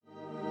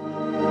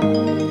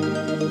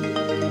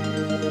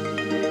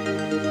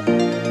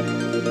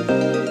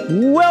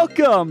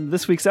Welcome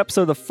this week's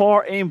episode of the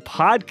Far Aim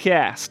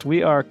Podcast.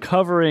 We are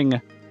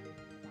covering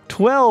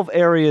 12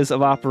 areas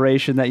of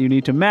operation that you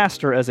need to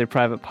master as a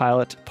private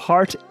pilot.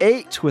 Part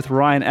 8 with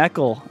Ryan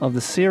Eckel of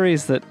the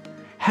series that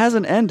has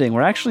an ending.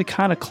 We're actually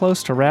kind of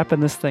close to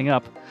wrapping this thing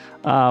up.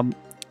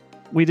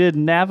 We did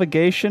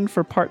navigation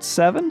for part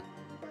 7,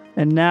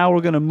 and now we're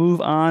going to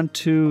move on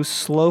to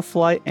slow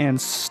flight and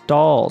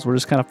stalls. We're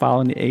just kind of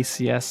following the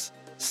ACS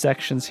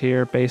sections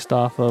here based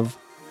off of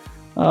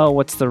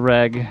what's the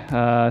reg?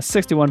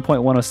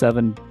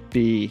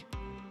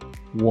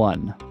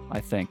 61.107B1, I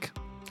think.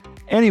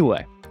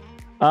 Anyway,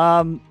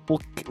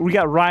 we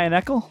got Ryan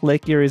Eckel,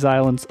 Lake Erie's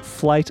Island's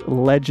flight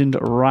legend.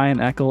 Ryan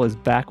Eckel is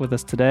back with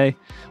us today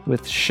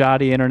with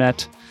shoddy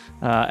internet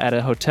at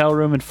a hotel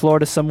room in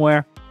Florida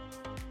somewhere.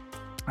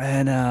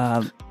 And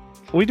have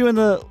we been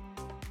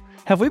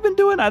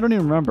doing, I don't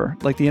even remember,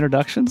 like the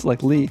introductions?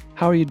 Like, Lee,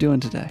 how are you doing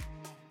today?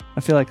 I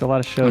feel like a lot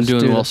of shows I'm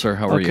doing well, sir.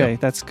 How are you? Okay,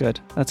 that's good.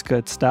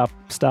 Stop.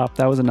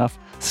 That was enough.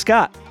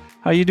 Scott,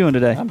 how are you doing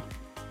today?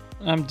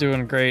 I'm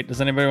doing great. Does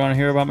anybody want to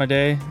hear about my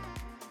day?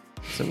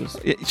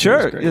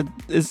 Sure.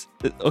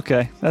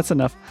 Okay, that's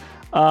enough.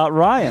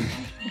 Ryan,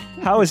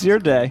 how was your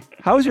day?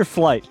 How was your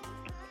flight?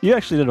 You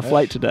actually did a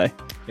flight today.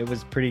 It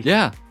was pretty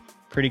good,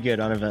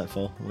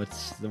 uneventful.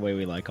 What's the way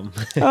we like them.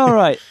 All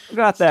right,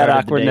 got that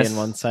Started awkwardness. the day in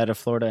one side of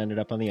Florida, ended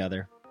up on the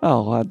other.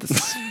 Oh, wow,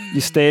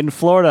 you stayed in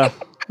Florida.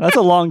 That's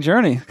a long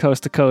journey,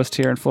 coast to coast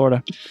here in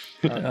Florida.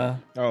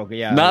 Oh,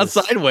 yeah. Not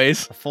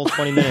sideways. A full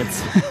 20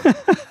 minutes.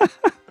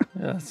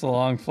 Yeah, it's a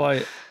long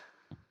flight.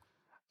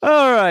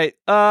 All right.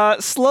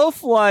 Slow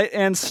flight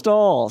and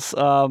stalls.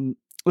 The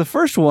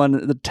first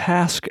one, the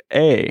task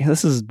A.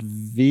 This is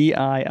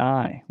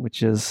VII,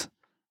 which is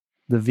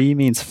the V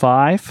means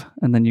 5,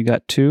 and then you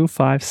got 2,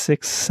 5,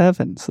 6,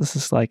 7. So this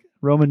is like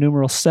Roman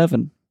numeral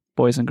 7,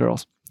 boys and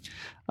girls.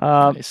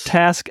 Nice.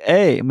 Task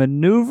A,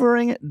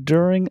 maneuvering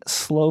during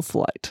slow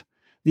flight.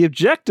 The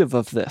objective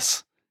of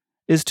this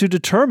is to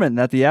determine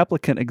that the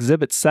applicant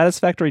exhibits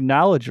satisfactory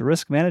knowledge,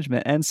 risk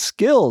management, and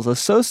skills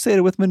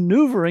associated with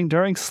maneuvering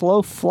during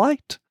slow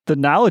flight. The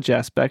knowledge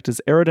aspect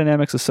is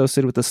aerodynamics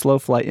associated with the slow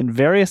flight in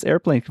various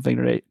airplane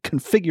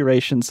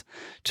configurations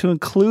to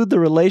include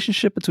the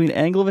relationship between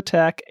angle of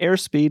attack,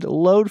 airspeed,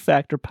 load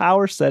factor,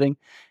 power setting,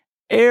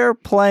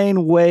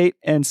 airplane weight,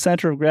 and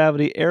center of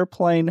gravity,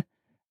 airplane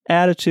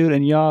attitude,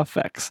 and yaw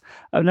effects.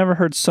 I've never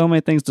heard so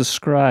many things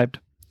described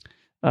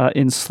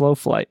in slow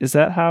flight. Is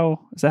that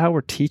how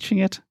we're teaching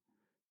it?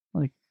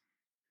 Like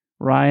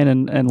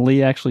Ryan and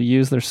Lee actually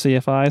use their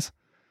CFIs,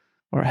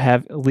 or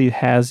Lee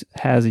has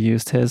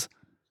used his.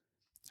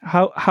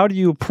 How do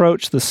you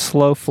approach the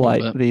slow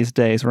flight these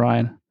days,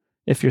 Ryan?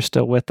 If you're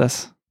still with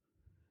us,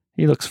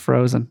 he looks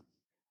frozen.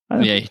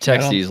 Yeah, he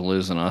texted he's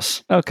losing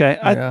us. Okay,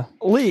 Yeah.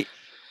 Lee,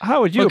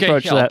 how would you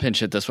approach that? I'll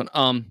pinch at this one.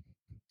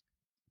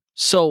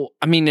 So,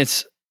 I mean,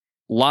 it's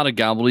a lot of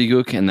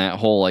gobbledygook in that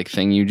whole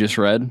thing you just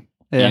read.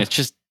 Yeah. And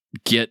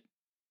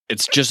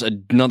it's just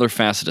another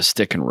facet of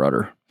stick and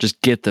rudder.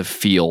 Just get the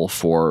feel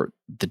for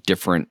the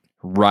different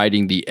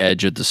riding the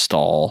edge of the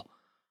stall,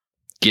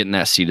 getting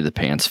that seat of the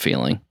pants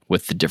feeling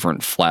with the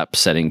different flap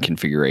setting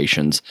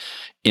configurations.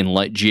 In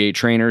light GA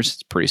trainers,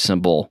 it's pretty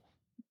simple.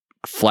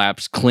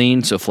 Flaps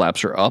clean, so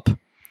flaps are up.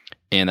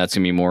 And that's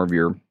going to be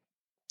going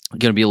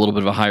to be a little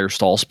bit of a higher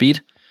stall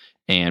speed.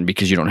 And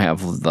because you don't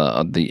have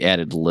the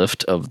added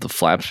lift of the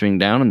flaps being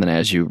down, and then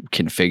as you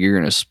configure, you're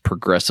going to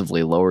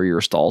progressively lower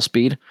your stall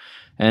speed,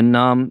 and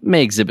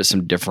may exhibit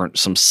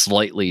some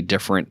slightly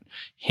different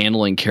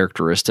handling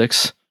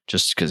characteristics,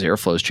 just because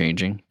airflow is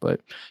changing.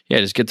 But yeah,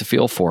 just get the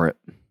feel for it.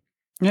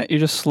 Yeah, you're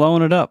just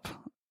slowing it up.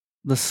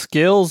 The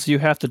skills you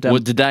have to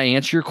demonstrate. Did I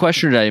answer your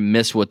question, or did I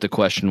miss what the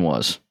question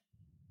was?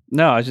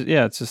 No, I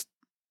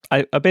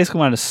basically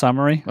wanted a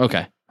summary.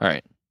 Okay, all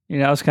right.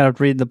 I was kind of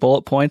reading the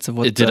bullet points of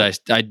what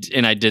I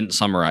didn't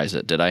summarize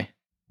it, did I?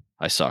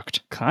 I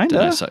sucked. Kind Did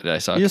I of. suck?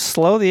 You just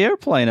slow the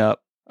airplane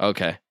up.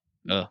 Okay.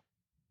 What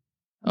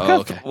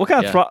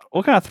kind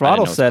of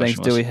throttle settings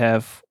do we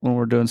have when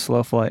we're doing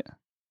slow flight?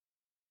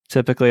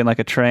 Typically in like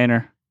a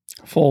trainer.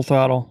 Full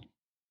throttle.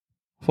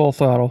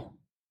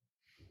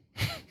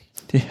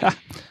 Yeah.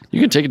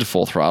 You can take it to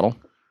full throttle.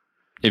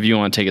 If you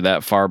want to take it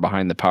that far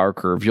behind the power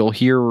curve, you'll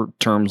hear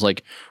terms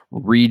like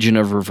region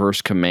of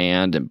reverse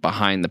command and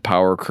behind the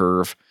power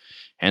curve.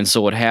 And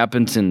so what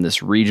happens in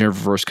this region of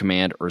reverse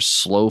command or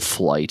slow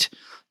flight,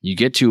 you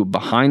get to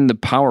behind the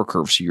power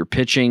curve. So you're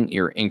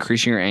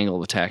increasing your angle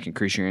of attack,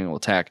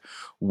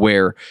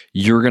 where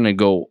you're going to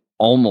go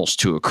almost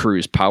to a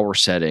cruise power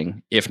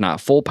setting, if not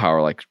full power,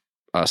 like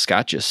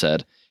Scott just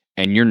said,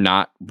 and you're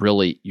not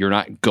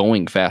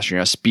going faster.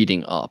 You're not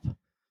speeding up.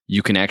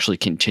 You can actually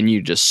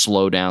continue to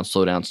slow down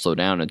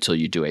until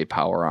you do a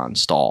power on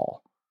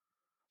stall.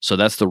 So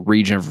that's the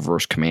region of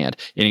reverse command.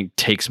 And it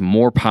takes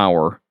more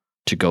power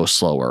to go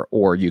slower,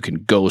 or you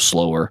can go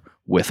slower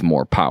with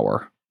more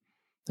power,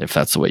 if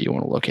that's the way you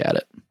want to look at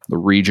it. The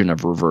region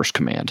of reverse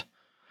command.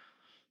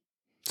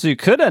 So you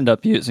could end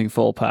up using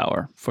full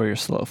power for your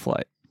slow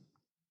flight.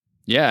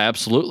 Yeah,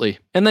 absolutely.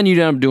 And then you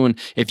end up doing,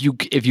 if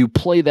you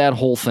play that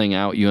whole thing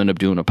out, you end up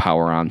doing a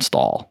power on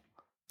stall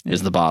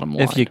is the bottom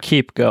line. If you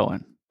keep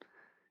going,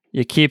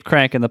 you keep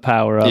cranking the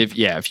power up.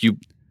 You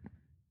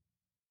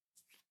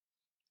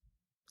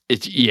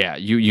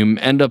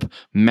end up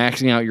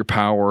maxing out your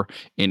power,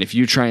 and if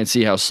you try and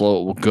see how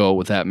slow it will go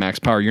with that max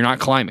power, you're not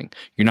climbing,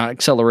 you're not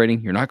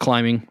accelerating, you're not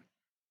climbing.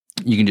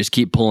 You can just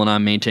keep pulling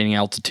on, maintaining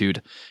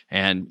altitude,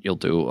 and you'll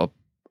do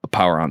a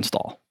power on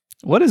stall.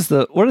 What is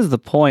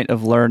the point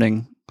of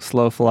learning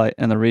slow flight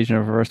and the region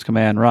of reverse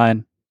command,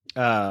 Ryan?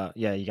 Yeah,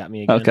 you got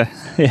me again. Okay.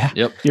 Yeah.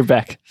 Yep. You're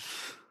back.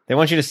 They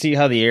want you to see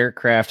how the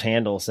aircraft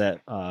handles at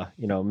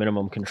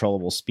minimum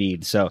controllable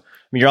speed. So, I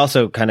mean, you're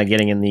also kind of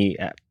getting in the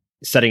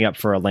setting up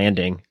for a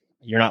landing.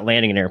 You're not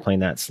landing an airplane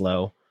that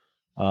slow,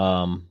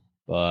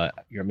 but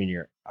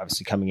you're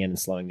obviously coming in and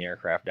slowing the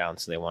aircraft down.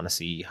 So they want to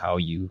see how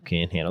you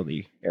can handle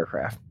the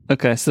aircraft.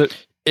 Okay. So,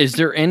 is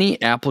there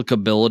any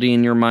applicability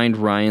in your mind,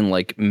 Ryan?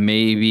 Like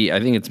maybe, I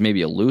think it's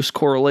maybe a loose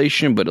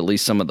correlation, but at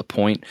least some of the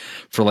point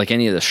for like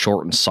any of the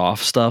short and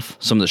soft stuff,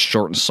 some of the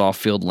short and soft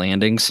field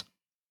landings.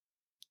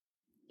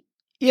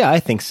 Yeah, I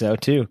think so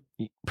too.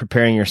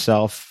 Preparing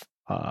yourself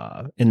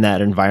in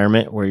that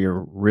environment where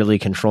you're really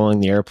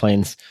controlling the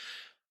airplane's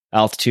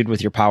altitude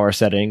with your power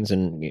settings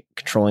and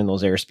controlling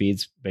those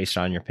airspeeds based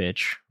on your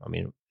pitch. I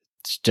mean,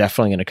 it's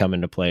definitely going to come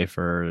into play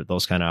for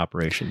those kind of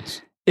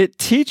operations. it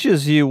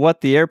teaches you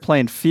what the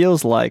airplane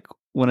feels like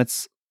when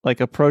it's like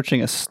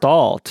approaching a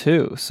stall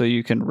too, so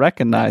you can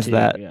recognize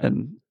that. Yeah.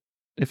 And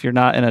if you're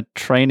not in a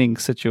training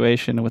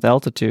situation with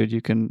altitude,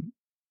 you can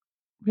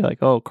be like,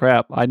 "Oh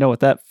crap, I know what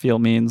that feel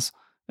means,"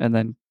 and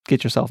then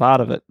get yourself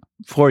out of it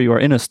before you are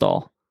in a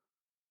stall.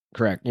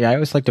 Correct. Yeah, I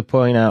always like to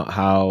point out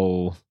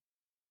how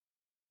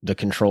the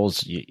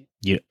controls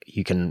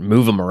you can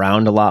move them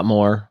around a lot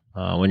more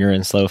when you're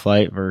in slow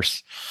flight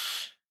versus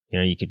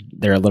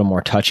they're a little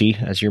more touchy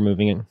as you're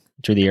moving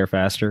through the air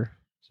faster.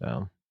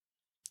 So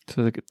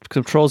the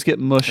controls get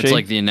mushy. It's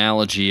like the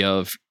analogy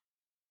of,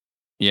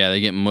 they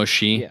get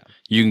mushy. Yeah.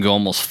 You can go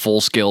almost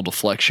full scale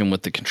deflection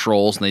with the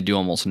controls, and they do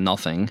almost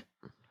nothing.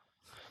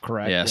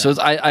 correct. Yeah. So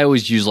I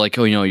always use like,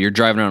 you're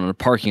driving around in a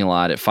parking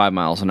lot at 5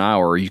 miles an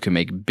hour, you can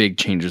make big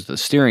changes to the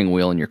steering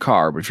wheel in your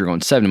car. But if you're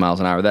going 70 miles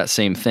an hour, that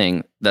same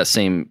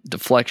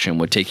deflection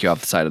would take you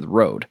off the side of the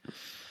road.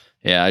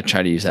 Yeah, I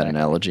try to use that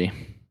analogy.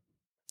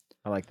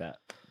 I like that.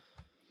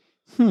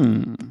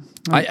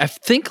 I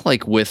think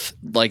like with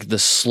like the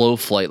slow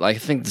flight, like I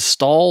think the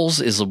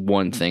stalls is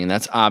one thing.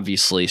 That's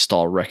obviously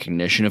stall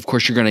recognition. Of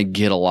course, you're going to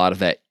get a lot of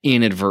that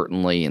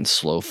inadvertently in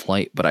slow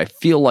flight, but I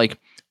feel like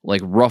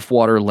rough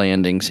water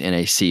landings in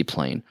a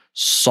seaplane,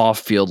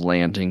 soft field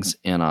landings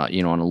in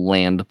on a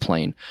land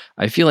plane,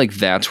 I feel like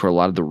that's where a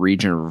lot of the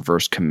region of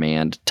reverse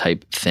command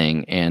type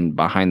thing and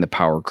behind the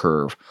power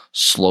curve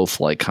slow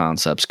flight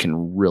concepts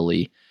can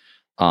really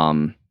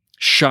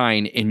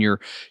shine. And you're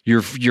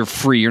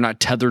free. You're not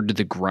tethered to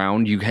the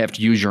ground. You have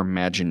to use your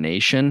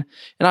imagination.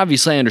 And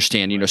obviously I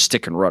understand,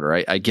 stick and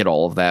rudder. I get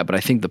all of that, but I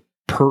think the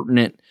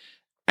pertinent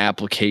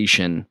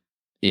application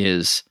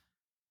is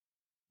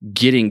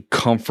getting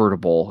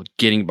comfortable,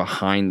 getting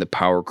behind the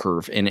power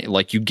curve. And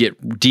you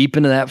get deep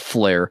into that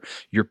flare,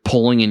 you're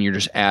pulling and you're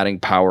just adding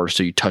power.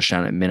 So you touch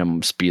down at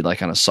minimum speed,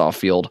 like on a soft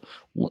field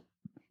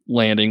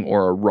landing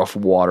or a rough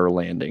water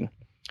landing.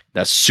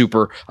 That's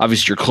super,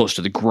 obviously you're close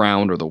to the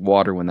ground or the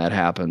water when that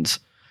happens,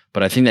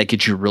 but I think that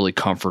gets you really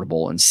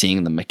comfortable in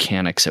seeing the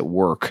mechanics at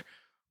work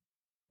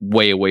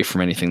way away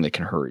from anything that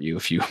can hurt you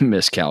if you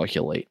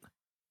miscalculate.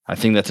 I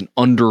think that's an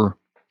under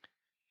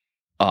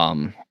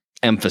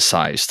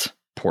emphasized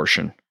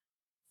portion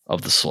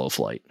of the slow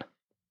flight.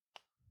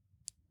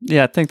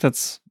 Yeah, I think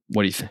that's.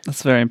 What do you think?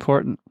 That's very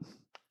important.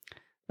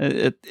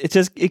 It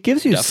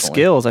gives you Definitely.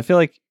 skills. I feel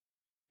like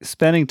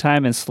spending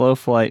time in slow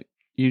flight,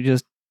 you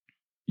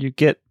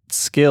get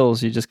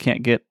skills you just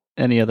can't get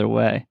any other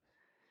way.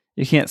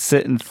 You can't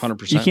sit and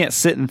 100%. You can't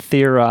sit and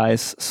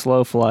theorize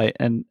slow flight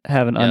and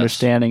have an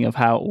understanding of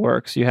how it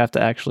works. You have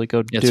to actually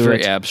go do it. It's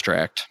very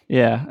abstract.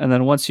 Yeah, and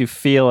then once you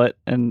feel it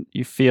and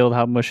you feel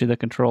how mushy the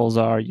controls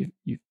are,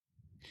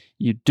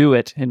 you do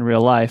it in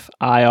real life,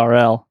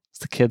 IRL, as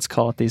the kids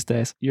call it these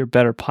days. You're a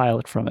better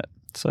pilot from it.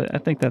 So I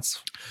think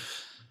that's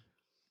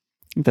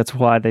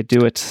why they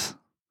do it.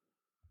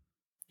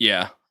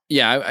 Yeah.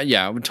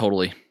 I would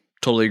totally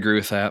agree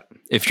with that.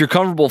 If you're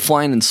comfortable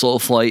flying in slow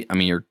flight, I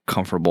mean, you're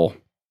comfortable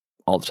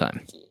all the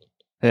time.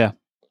 Yeah.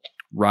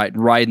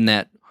 Riding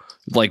that,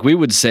 like we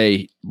would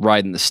say,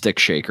 riding the stick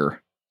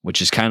shaker,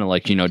 which is kind of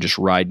like, just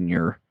riding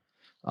your,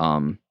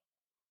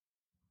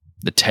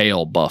 the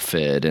tail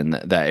buffet and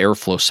that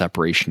airflow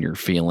separation you're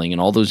feeling and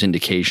all those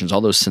indications,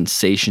 all those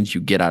sensations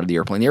you get out of the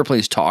airplane. The airplane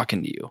is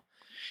talking to you,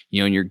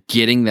 and you're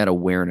getting that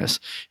awareness.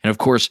 And of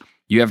course,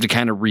 you have to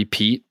kind of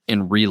repeat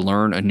and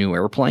relearn a new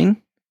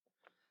airplane.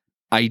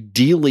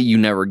 Ideally, you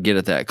never get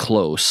it that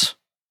close,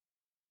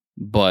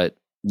 but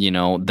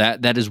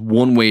that is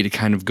one way to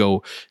kind of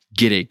go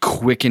get a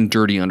quick and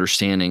dirty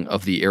understanding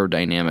of the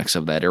aerodynamics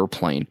of that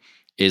airplane.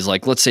 Is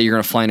like, let's say you're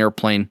going to fly an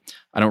airplane.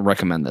 I don't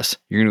recommend this.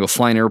 You're going to go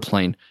fly an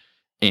airplane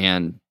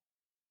and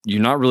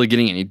you're not really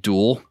getting any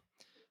dual.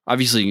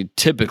 Obviously, you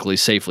typically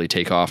safely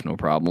take off, no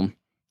problem.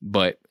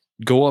 But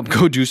go up,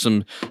 go do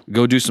some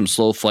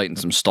slow flight and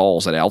some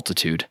stalls at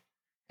altitude,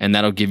 and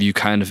that'll give you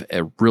kind of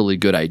a really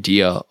good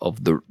idea of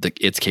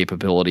its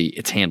capability,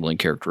 its handling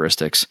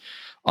characteristics,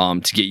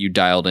 to get you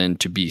dialed in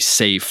to be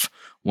safe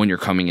when you're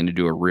coming in to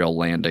do a real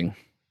landing.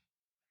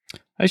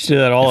 I used to do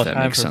that all If the that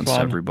time makes for sense fun.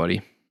 to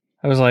everybody.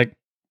 I was like,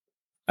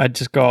 I'd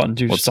just go out and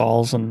do What's-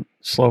 stalls and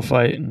slow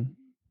fight and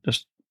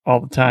just all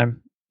the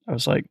time. I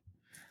was like,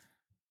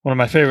 one of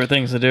my favorite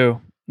things to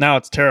do. Now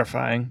it's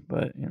terrifying,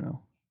 but you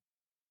know.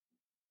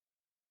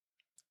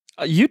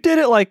 You did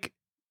it like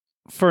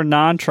for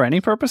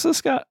non-training purposes,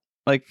 Scott?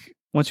 Like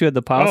once you had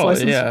the pilot's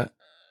license? yeah.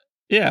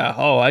 Yeah.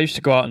 Oh, I used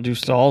to go out and do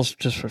stalls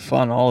just for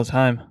fun all the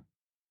time.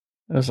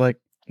 It was like,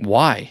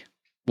 Why?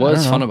 I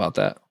What's don't fun know. about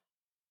that?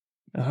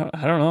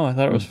 I don't know. I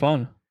thought it was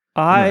fun.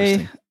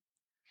 Interesting.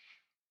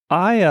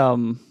 I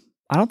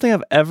don't think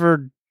I've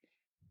ever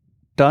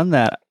done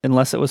that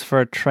unless it was for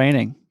a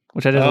training,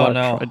 which I did a Oh, lot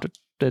no. of.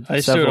 Did I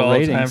used to do it several all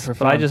the time ratings, for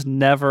but I fun. just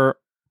never.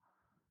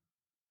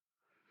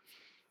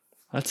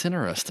 That's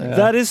interesting. Yeah.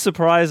 That is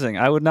surprising.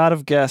 I would not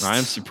have guessed.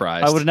 I'm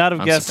surprised. I would not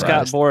have I'm guessed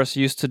surprised. Scott Boris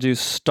used to do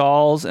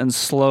stalls and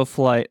slow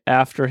flight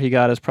after he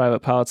got his private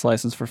pilot's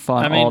license for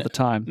fun I mean, all the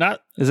time.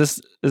 Not Is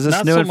this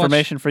not new so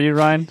information for you,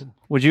 Ryan?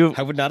 Would you?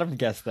 I would not have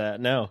guessed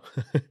that. No.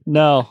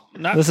 No.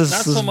 not This is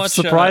not so much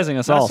surprising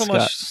us not all, so Scott.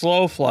 much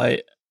slow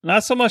flight.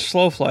 Not so much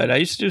slow flight. I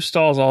used to do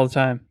stalls all the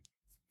time.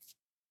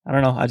 I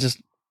don't know. I just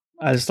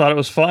thought it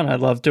was fun. I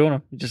loved doing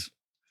them. You just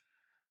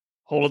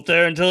hold it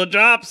there until it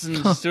drops and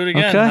just do it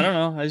again. Okay. I don't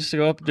know. I used to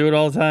go up and do it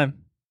all the time.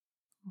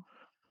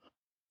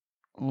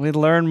 We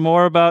learn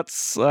more about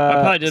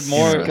probably did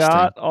more-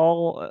 Scott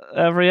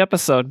every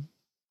episode.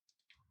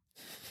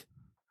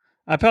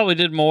 I probably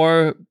did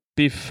more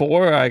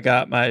before I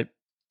got my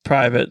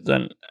private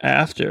than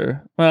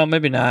after. Well,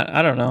 maybe not.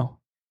 I don't know.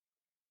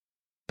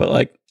 But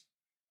like,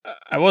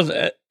 I was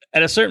at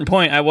a certain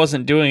point. I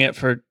wasn't doing it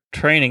for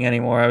training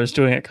anymore. I was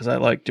doing it because I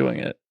liked doing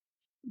it.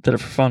 Did it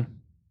for fun.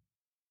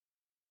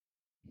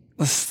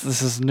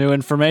 This is new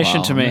information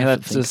Wow, to I'm me. gonna have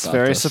to That's think just about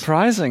very this.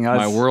 surprising.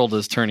 My world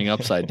is turning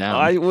upside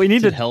down. We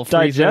need Did to hell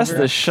freeze digest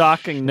over? this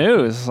shocking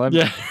news.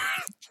 Yeah.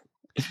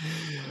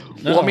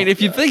 Well, I mean,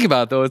 if you think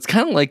about it, though, it's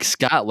kind of like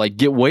Scott, like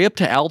get way up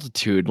to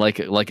altitude, like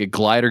a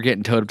glider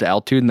getting towed up to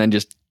altitude, and then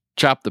just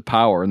chop the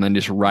power and then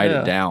just ride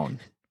Yeah. it down.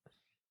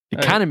 It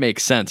Right. kind of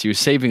makes sense. He was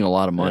saving a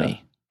lot of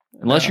money,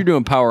 unless Yeah. you're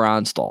doing power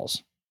on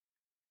stalls.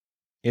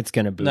 It's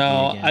gonna boot me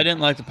No, again. I didn't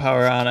like the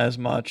power on as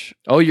much.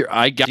 Oh,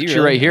 I got Do you,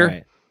 really? right here. All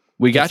right.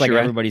 We got It's like you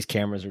right. everybody's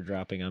cameras are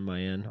dropping on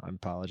my end. I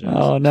apologize.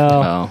 Oh no!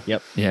 Oh,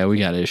 Yep. yeah, we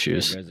got There it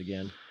issues. goes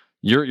again.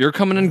 You're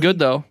coming in good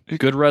though.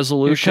 Good You're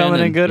resolution. coming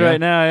in and- good yeah. right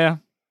now, yeah.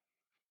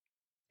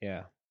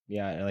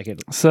 Yeah. Like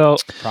it's So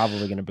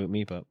probably gonna boot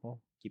me, but we'll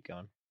keep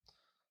going.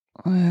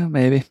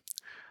 maybe.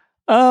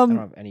 I don't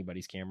have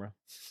anybody's camera.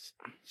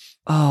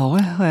 Oh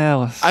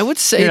well. I would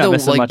say You're not though,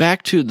 missing like much.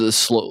 back to the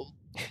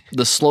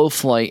slow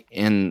flight,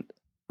 and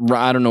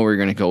I don't know where you're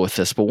going to go with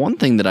this, but one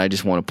thing that I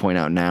just want to point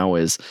out now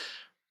is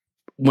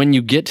when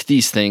you get to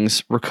these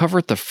things, recover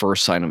at the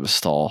first sign of a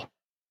stall,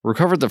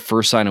 recover at the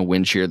first sign of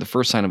wind shear, the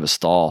first sign of a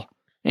stall,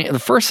 the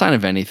first sign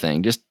of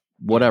anything, just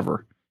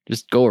whatever,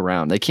 just go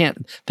around. They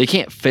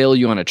can't fail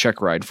you on a check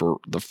ride for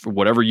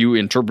whatever you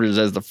interpret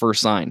as the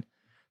first sign.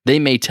 They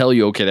may tell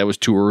you, okay, that was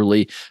too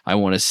early. I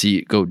want to see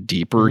it go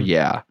deeper. Mhm.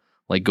 Yeah.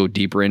 Like go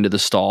deeper into the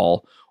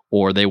stall,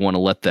 or they want to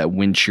let that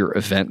wind shear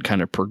event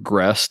kind of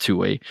progress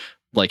to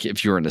like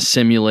if you're in a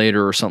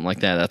simulator or something like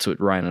that, that's what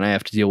Ryan and I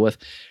have to deal with.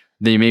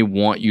 They may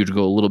want you to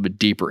go a little bit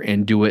deeper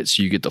into it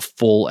so you get the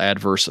full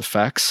adverse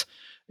effects.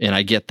 And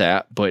I get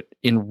that. But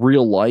in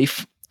real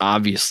life,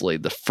 obviously,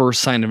 the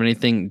first sign of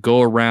anything,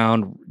 go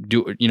around,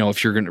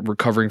 if you're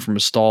recovering from a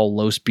stall,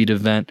 low speed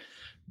event,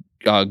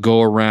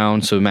 go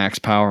around, so max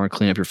power and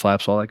clean up your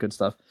flaps, all that good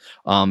stuff.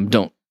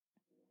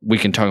 We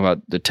can talk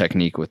about the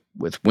technique with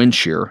wind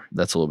shear.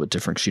 That's a little bit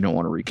different because you don't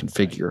want to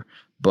reconfigure.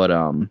 But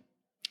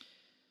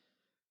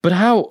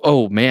how?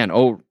 Oh man!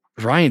 Oh,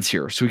 Ryan's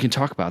here, so we can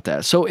talk about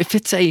that. So if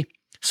it's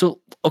so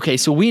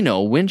we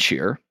know wind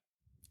shear.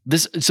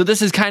 This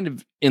is kind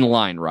of in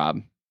line,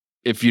 Rob,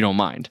 if you don't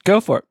mind. Go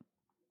for it.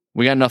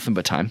 We got nothing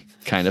but time,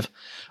 kind of.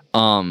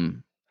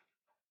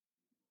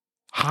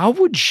 How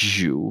would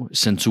you,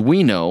 since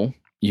we know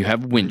you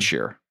have wind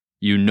shear,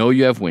 you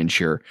have wind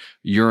shear,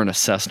 you're in a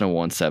Cessna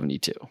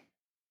 172.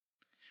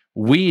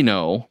 We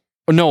know,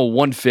 no,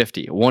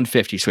 150.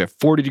 So we have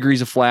 40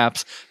 degrees of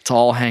flaps. It's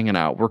all hanging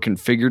out. We're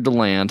configured to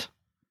land.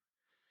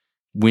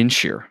 Wind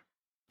shear,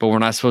 but we're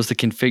not supposed to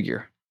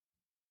configure.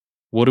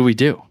 What do we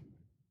do?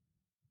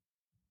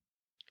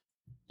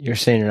 You're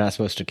saying you're not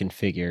supposed to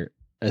configure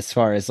as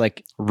far as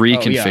like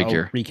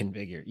Reconfigure.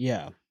 reconfigure.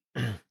 Yeah.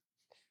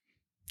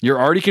 You're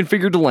already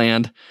configured to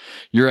land.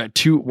 You're at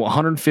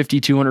 150,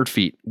 200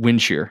 feet,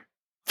 wind shear.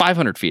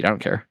 500 feet, I don't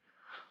care.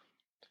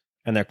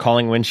 And they're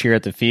calling wind shear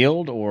at the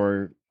field,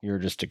 or you're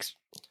just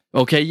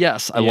Okay,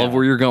 yes. I love Yeah.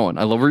 where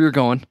you're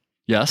going.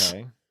 Yes.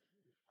 okay.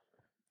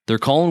 They're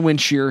calling wind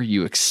shear.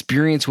 You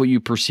experience what you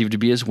perceive to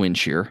be as wind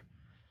shear.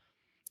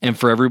 And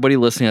for everybody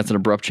listening, that's an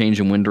abrupt change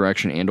in wind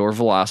direction and or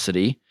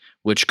velocity,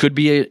 which could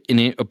be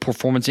a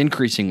performance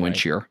increasing wind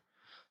shear.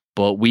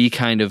 But we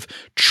kind of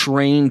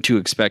train to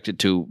expect it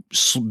to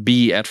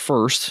be at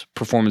first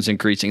performance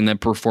increasing and then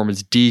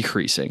performance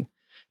decreasing.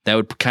 That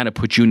would kind of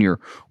put you in your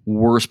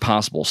worst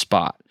possible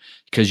spot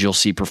because you'll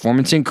see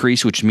performance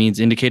increase, which means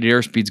indicated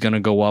airspeed is going to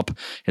go up.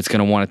 It's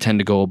going to want to tend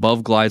to go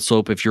above glide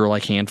slope if you're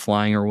like hand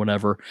flying or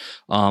whatever.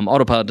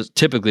 Autopilot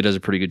typically does a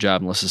pretty good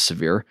job unless it's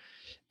severe.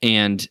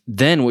 And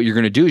then what you're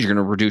going to do is you're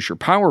going to reduce your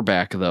power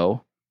back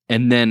though.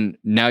 And then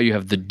now you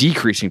have the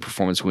decreasing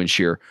performance wind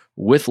shear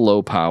with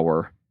low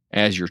power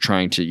as you're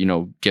trying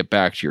to, get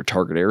back to your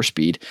target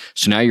airspeed.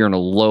 So now you're in a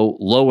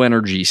low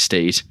energy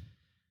state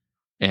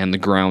and the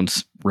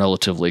ground's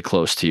relatively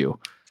close to you.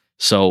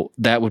 So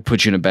that would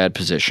put you in a bad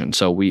position.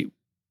 So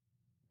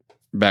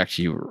back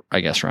to you, I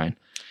guess, Ryan.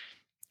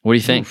 What do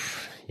you think?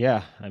 Oof.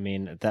 Yeah. I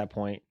mean, at that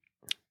point,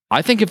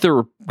 I think if there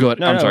were, go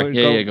ahead. I'm sorry.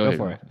 Go ahead.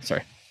 For it.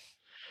 Sorry.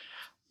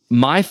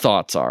 My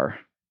thoughts are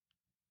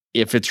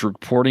if it's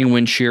reporting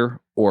wind shear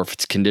or if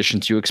it's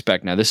conditions you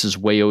expect. Now this is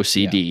way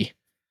OCD. Yeah.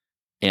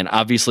 And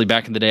obviously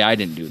back in the day, I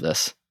didn't do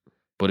this,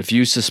 but if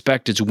you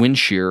suspect it's wind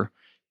shear,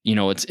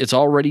 it's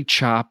already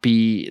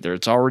choppy,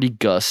 it's already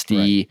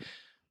gusty,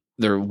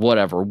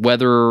 whatever,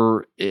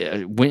 weather,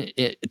 wind,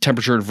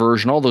 temperature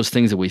inversion, all those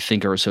things that we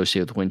think are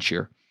associated with wind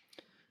shear.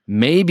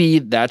 Maybe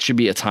that should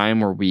be a time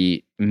where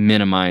we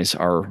minimize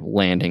our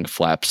landing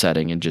flap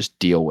setting and just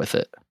deal with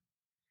it.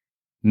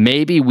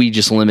 Maybe we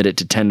just limit it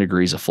to 10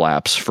 degrees of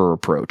flaps for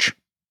approach.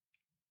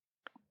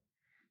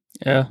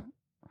 Yeah.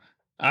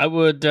 I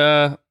would,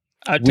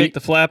 I'd take the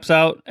flaps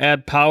out,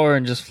 add power,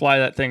 and just fly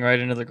that thing right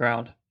into the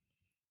ground.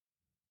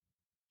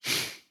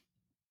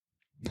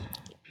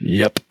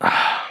 Yep.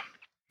 I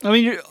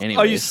mean,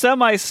 are you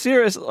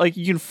semi-serious? Like,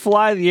 you can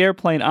fly the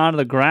airplane onto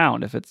the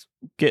ground if it's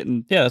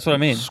getting that's what I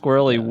mean.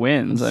 Squirrely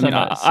winds. I mean,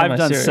 I've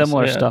done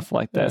similar stuff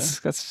like this.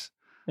 That's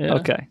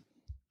okay.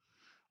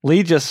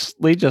 Lee just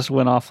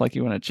went off like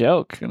you went a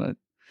joke, and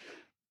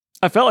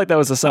I felt like that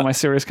was a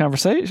semi-serious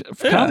conversation.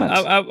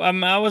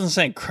 I wasn't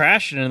saying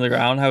crash it into the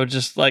ground. I would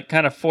just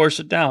kind of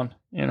force it down,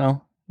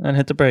 and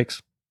hit the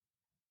brakes.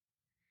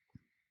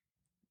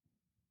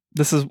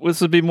 This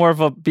would be more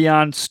of a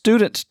beyond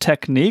student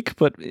technique,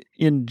 but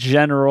in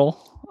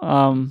general,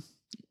 I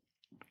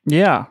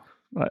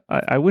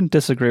wouldn't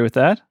disagree with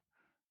that.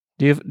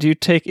 Do you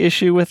take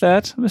issue with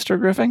that, Mr.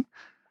 Griffin?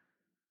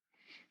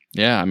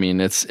 Yeah, I mean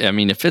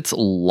if it's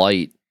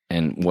light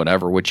and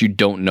whatever, which you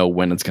don't know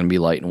when it's going to be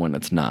light and when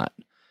it's not.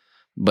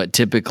 But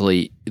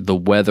typically the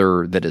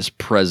weather that is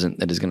present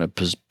that is going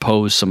to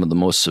pose some of the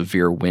most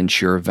severe wind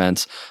shear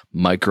events,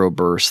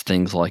 microbursts,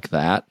 things like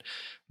that.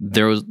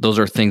 Those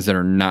are things that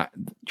are not,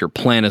 your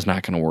plan is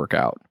not going to work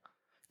out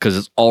because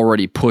it's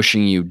already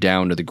pushing you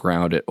down to the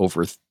ground at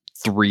over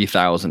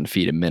 3,000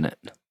 feet a minute.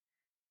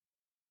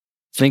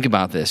 Think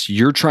about this.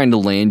 You're trying to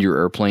land your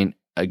airplane,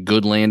 a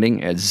good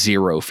landing at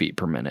 0 feet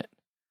per minute.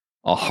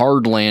 A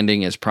hard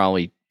landing is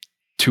probably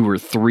 200 or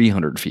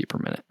 300 feet per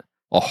minute.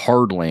 A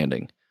hard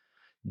landing.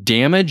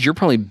 Damage, you're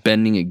probably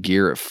bending a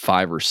gear at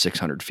 500 or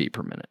 600 feet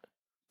per minute.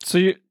 So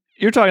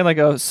you're talking like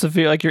a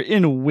severe, like you're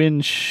in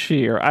wind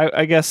shear.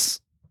 I guess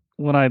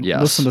when I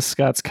listened to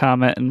Scott's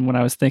comment and when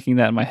I was thinking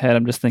that in my head,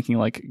 I'm just thinking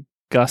like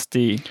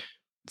gusty,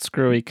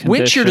 screwy conditions.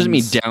 Wind shear doesn't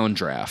mean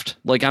downdraft.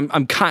 Like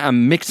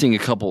I'm mixing a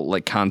couple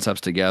like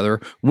concepts together.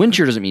 Wind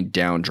shear doesn't mean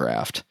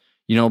downdraft.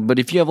 But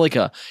if you have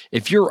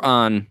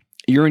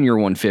you're in your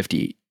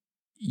 150,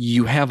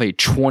 you have a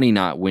 20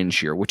 knot wind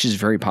shear, which is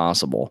very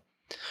possible.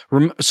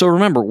 So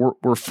remember,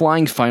 we're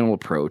flying final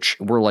approach.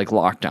 We're like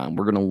locked on.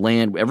 We're going to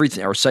land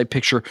everything. Our sight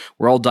picture,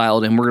 we're all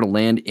dialed in. We're going to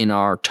land in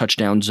our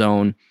touchdown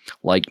zone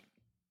like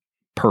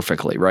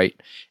perfectly, right?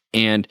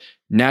 And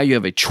now you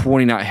have a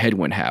 20 knot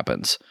headwind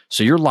happens.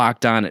 So you're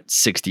locked on at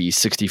 60,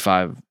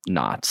 65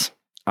 knots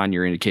on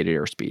your indicated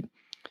airspeed.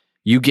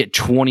 You get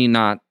 20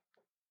 knot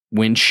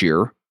wind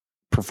shear,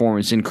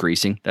 performance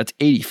increasing. That's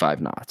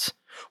 85 knots.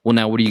 Well,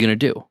 now what are you going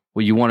to do?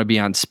 Well, you want to be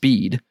on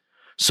speed.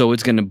 So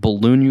it's going to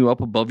balloon you up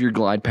above your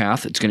glide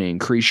path. It's going to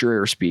increase your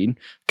airspeed.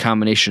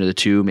 Combination of the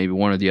two, maybe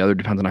one or the other,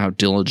 depends on how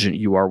diligent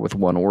you are with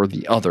one or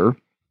the other.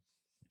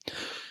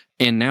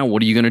 And now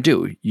what are you going to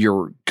do?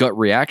 Your gut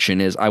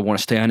reaction is, I want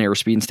to stay on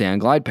airspeed and stay on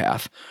glide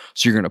path.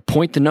 So you're going to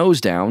point the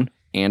nose down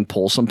and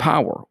pull some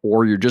power,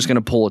 or you're just going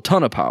to pull a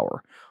ton of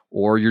power,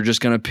 or you're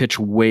just going to pitch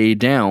way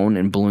down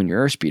and balloon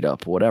your airspeed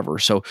up, whatever.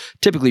 So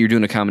typically you're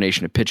doing a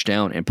combination of pitch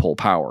down and pull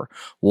power.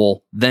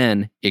 Well,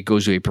 then it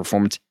goes to a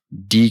performance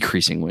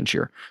decreasing wind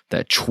shear.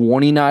 That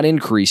 20 knot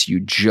increase you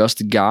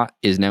just got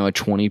is now a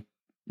 20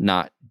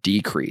 knot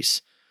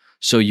decrease.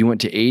 So you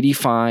went to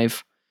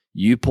 85,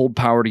 you pulled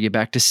power to get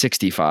back to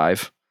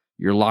 65,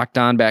 you're locked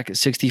on back at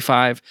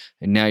 65,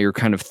 and now you're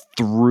kind of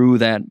through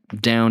that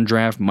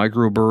downdraft,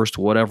 microburst,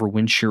 whatever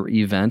wind shear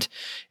event,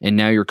 and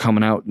now you're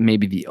coming out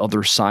maybe the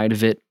other side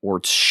of it, or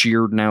it's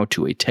sheared now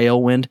to a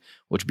tailwind,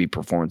 which would be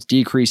performance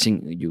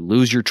decreasing. You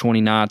lose your 20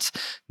 knots.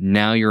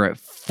 Now you're at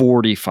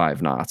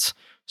 45 knots.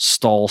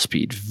 stall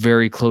speed,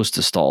 very close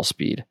to stall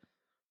speed.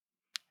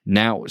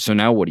 Now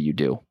what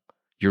do?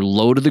 You're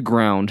low to the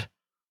ground.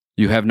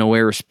 You have no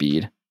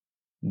airspeed.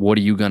 What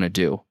are you going to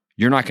do?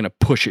 You're not going to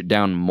push it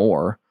down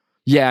more.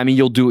 Yeah, I mean,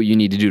 you'll do what you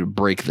need to do to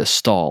break the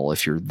stall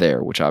if you're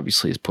there, which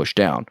obviously is push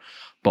down.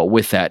 But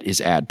with that is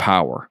add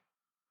power.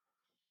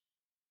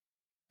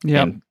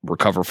 Yeah. And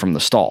recover from the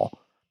stall.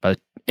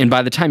 And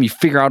by the time you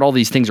figure out all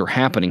these things are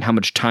happening, how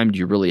much time do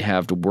you really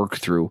have to work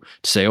through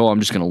to say, oh, I'm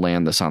just going to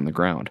land this on the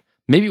ground?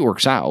 Maybe it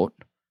works out,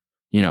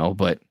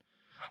 but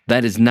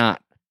that is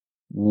not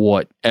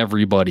what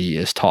everybody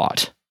is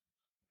taught.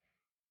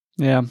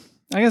 Yeah.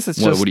 I guess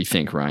it's What do you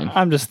think, Ryan?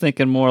 I'm just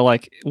thinking more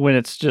like when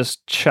it's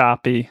just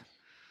choppy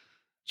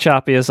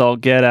as all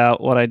get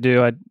out. What I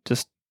do, I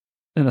just,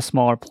 in a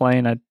smaller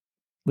plane, I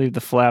leave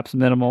the flaps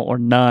minimal or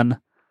none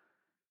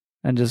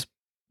and just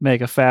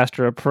make a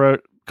faster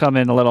approach, come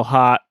in a little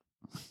hot.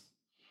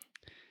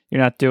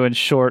 You're not doing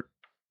short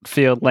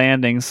field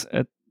landings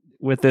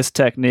with this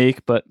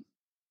technique, but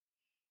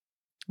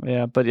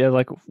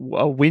like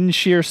a wind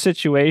shear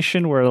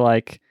situation where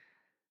like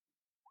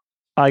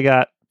I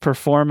got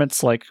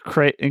performance like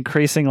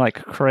increasing like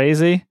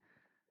crazy.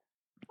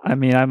 I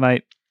mean, I'm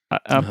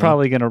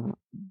probably gonna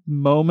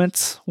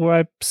moments where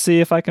I see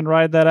if I can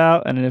ride that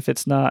out, and if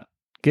it's not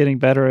getting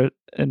better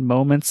in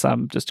moments,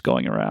 I'm just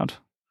going around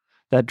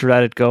that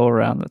dreaded go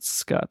around that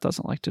Scott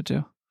doesn't like to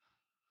do.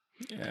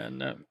 Yeah,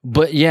 no.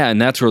 But yeah,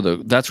 and that's where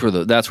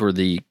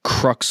the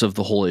crux of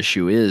the whole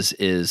issue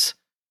is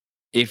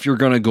if you're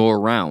going to go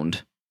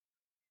around,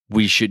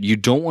 you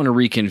don't want to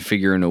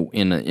reconfigure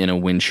in a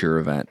wind shear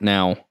event.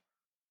 Now,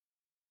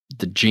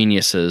 the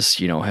geniuses,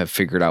 have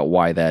figured out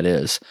why that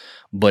is.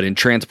 But in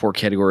transport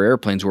category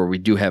airplanes where we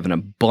do have an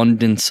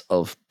abundance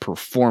of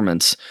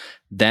performance,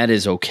 that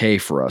is okay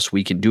for us.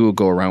 We can do a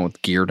go around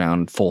with gear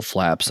down, full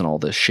flaps, and all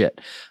this shit.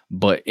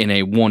 But in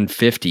a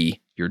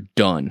 150, you're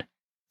done.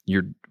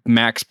 Your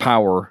max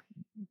power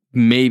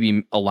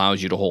maybe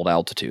allows you to hold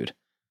altitude.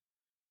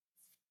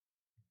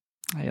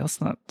 Hey,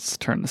 let's not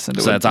turn this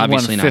into so that's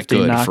obviously not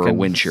good for a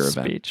wind shear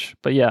event. Speech.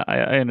 But yeah,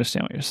 I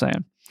understand what you're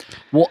saying.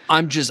 Well,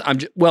 I'm just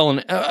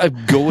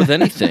go with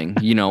anything,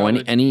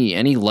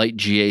 any light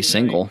GA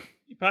single.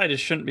 You probably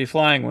just shouldn't be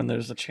flying when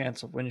there's a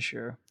chance of wind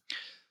shear.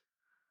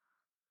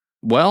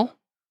 Well,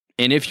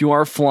 and if you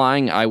are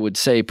flying, I would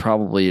say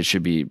it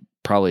should be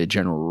a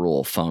general rule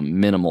of thumb,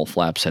 minimal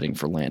flap setting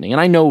for landing. And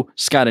I know,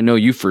 Scott,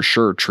 you for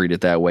sure treat it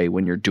that way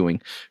when you're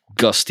doing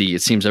gusty.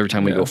 It seems every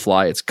time we go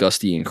fly, it's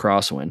gusty and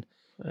crosswind.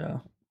 Yeah.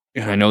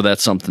 And I know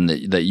that's something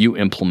that you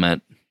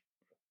implement.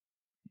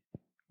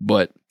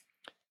 But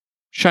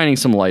shining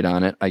some light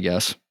on it, I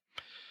guess.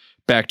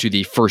 Back to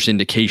the first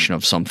indication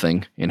of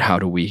something and how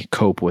do we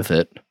cope with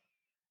it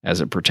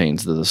as it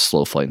pertains to the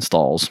slow flight and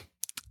stalls.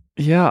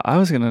 Yeah, I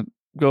was going to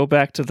go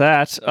back to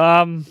that.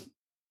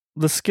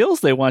 The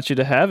skills they want you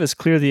to have is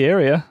clear the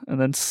area and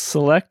then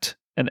select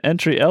an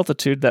entry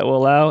altitude that will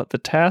allow the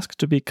task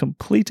to be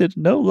completed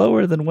no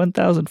lower than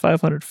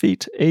 1,500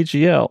 feet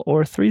AGL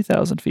or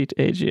 3,000 feet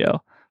AGL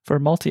for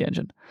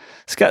multi-engine.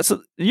 Scott,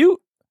 so you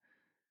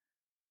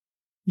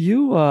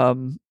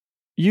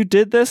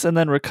did this and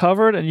then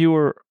recovered and you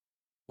were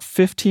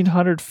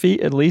 1,500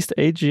 feet at least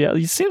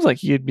AGL. It seems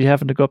like you'd be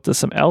having to go up to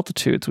some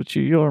altitudes, which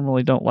you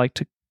normally don't like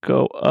to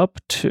go up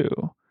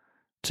to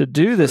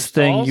do this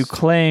thing you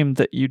claim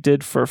that you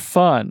did for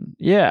fun.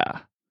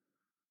 Yeah.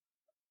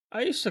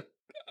 I used to,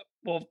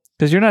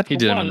 because you're not. He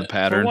did it on the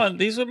pattern. For one,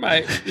 these were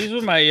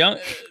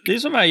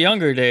my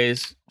younger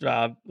days,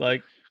 Rob.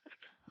 Like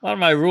a lot of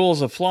my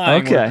rules of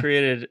flying were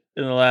created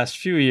in the last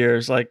few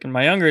years. Like in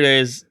my younger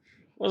days, it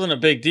wasn't a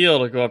big deal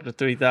to go up to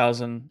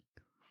 3,000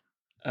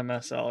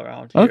 MSL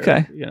around here.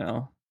 Okay.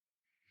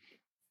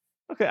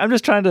 Okay, I'm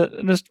just trying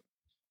to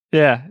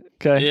Yeah.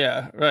 Okay.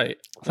 Yeah. Right.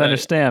 I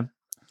understand.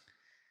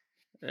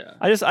 Yeah.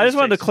 I just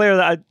wanted to clear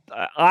that.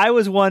 I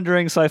was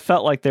wondering, so I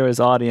felt like there was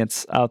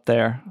audience out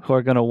there who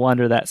are going to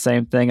wonder that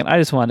same thing, and I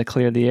just wanted to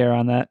clear the air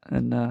on that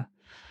and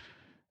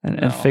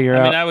figure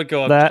out. I mean, I would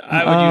go up. That,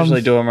 I would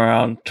usually do them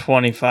around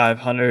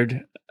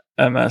 2,500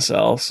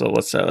 MSL. So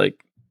what's that,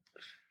 like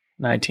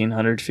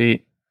 1,900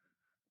 feet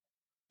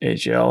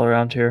AGL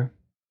around here?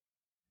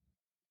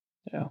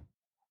 Yeah.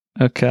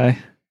 Okay.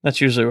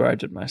 That's usually where I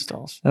did my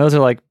stalls. Those are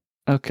like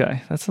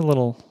That's a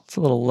little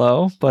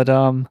low, but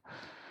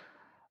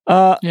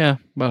yeah,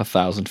 about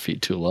 1,000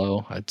 feet too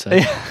low, I'd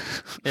say.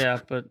 Yeah,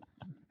 but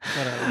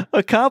whatever.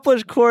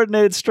 Accomplish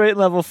coordinated straight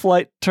level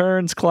flight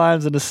turns,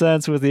 climbs, and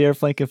descents with the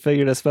airplane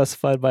configured as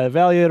specified by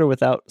evaluator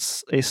without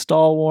a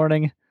stall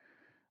warning.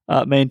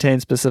 Maintain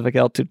specific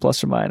altitude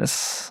plus or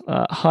minus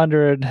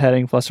 100,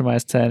 heading plus or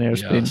minus 10,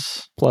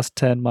 airspeed plus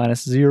 10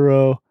 minus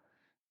 0,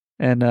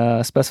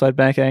 and specified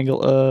bank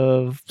angle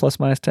of plus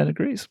minus 10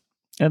 degrees.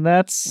 And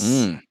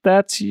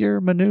that's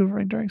your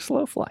maneuvering during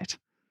slow flight.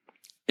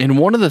 And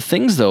one of the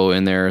things, though,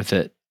 in there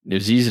that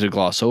is easy to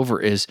gloss over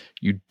is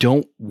you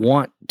don't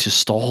want to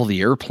stall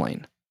the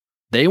airplane.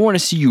 They want to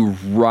see you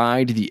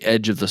ride the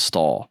edge of the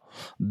stall.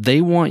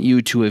 They want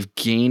you to have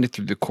gained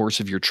through the course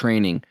of your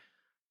training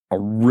a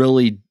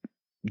really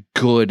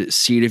good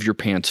seat of your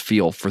pants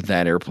feel for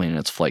that airplane and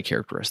its flight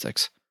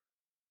characteristics.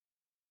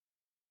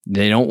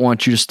 They don't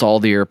want you to stall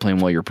the airplane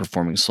while you're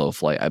performing slow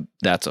flight.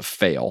 That's a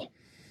fail.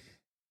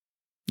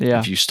 Yeah.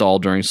 If you stall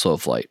during slow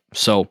flight.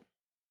 So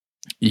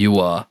you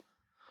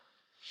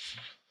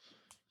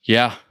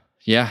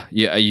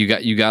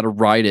you got to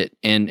ride it,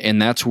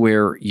 and that's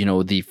where,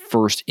 the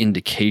first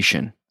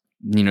indication,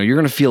 you're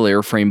going to feel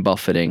airframe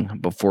buffeting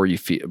before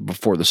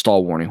the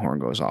stall warning horn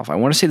goes off. I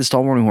want to say the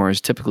stall warning horn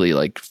is typically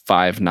like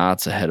 5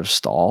 knots ahead of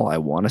stall. I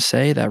want to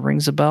say that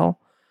rings a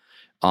bell.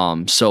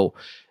 So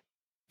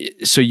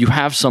you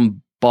have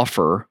some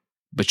buffer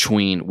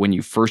between when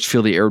you first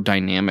feel the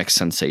aerodynamic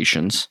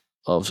sensations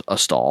of a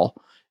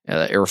stall,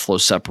 airflow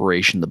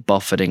separation, the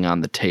buffeting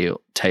on the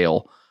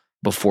tail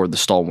before the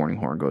stall warning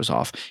horn goes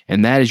off.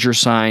 And that is your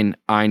sign.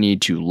 I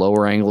need to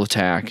lower angle of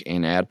attack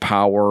and add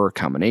power, a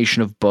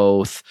combination of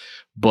both.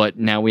 But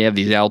now we have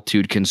these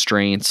altitude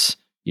constraints,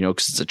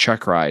 because it's a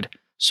check ride.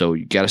 So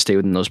you got to stay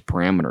within those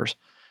parameters.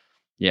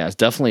 Yeah, it's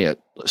definitely a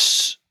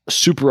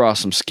super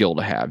awesome skill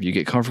to have. You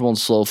get comfortable in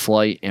slow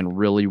flight and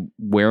really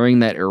wearing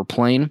that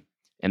airplane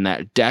and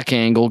that deck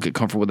angle, get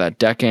comfortable with that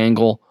deck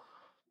angle.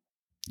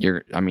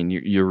 You're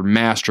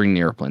mastering the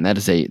airplane. That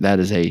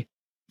is a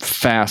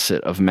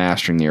facet of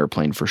mastering the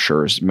airplane for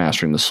sure, is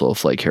mastering the slow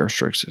flight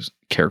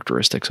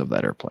characteristics of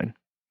that airplane.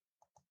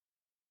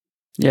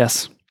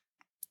 Yes.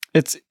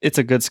 It's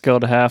a good skill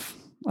to have.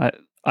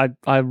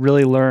 I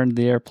really learned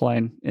the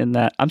airplane in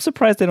that. I'm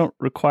surprised they don't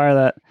require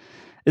that.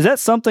 Is that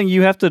something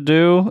you have to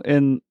do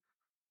in,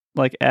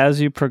 like, as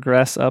you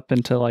progress up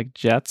into like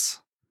jets,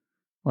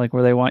 like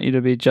where they want you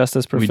to be just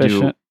as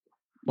proficient,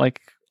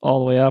 like all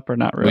the way up, or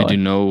not really? We do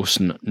no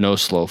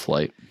slow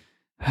flight.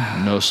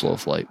 No slow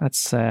flight. That's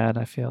sad.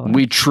 I feel like.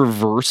 We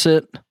traverse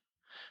it.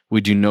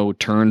 We do no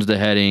turns to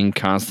heading,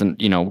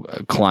 constant,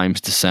 climbs,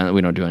 descent.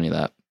 We don't do any of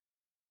that.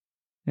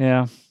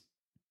 Yeah.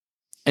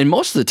 And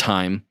most of the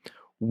time,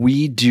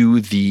 we do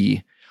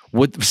the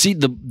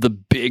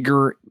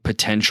bigger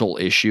potential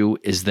issue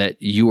is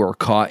that you are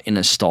caught in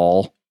a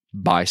stall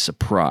by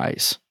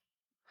surprise.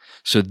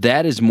 So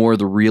that is more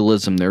the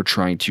realism they're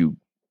trying to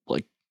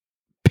like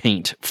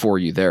paint for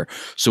you there.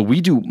 So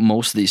we do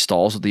most of these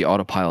stalls with the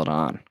autopilot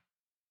on.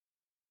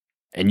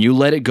 And you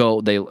let it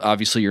go.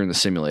 Obviously you're in the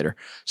simulator.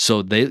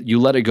 So you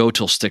let it go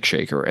till stick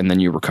shaker and then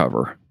you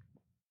recover.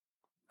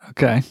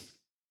 Okay.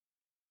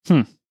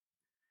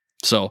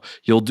 So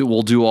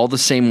we'll do all the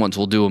same ones.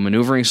 We'll do a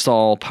maneuvering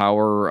stall,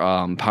 power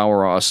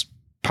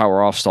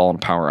off stall,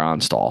 and power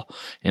on stall.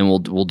 And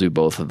we'll do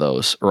both of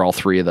those, or all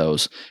 3 of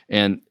those.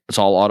 And it's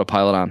all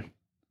autopilot on.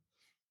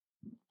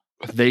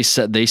 They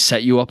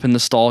set you up in the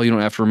stall. You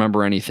don't have to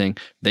remember anything.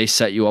 They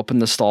set you up in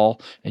the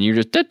stall and you're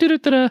just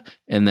da-da-da-da-da,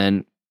 and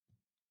then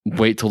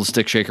wait till the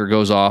stick shaker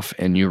goes off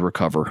and you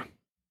recover.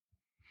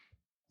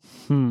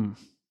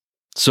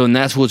 So, and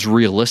that's what's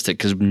realistic,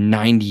 because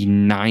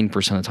 99%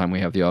 of the time we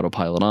have the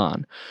autopilot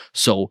on.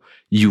 So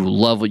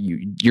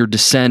you're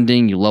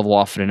descending, you level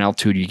off at an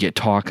altitude, you get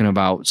talking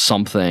about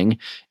something,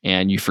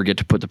 and you forget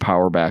to put the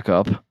power back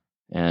up,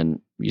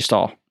 and you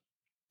stall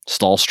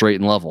straight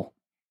and level.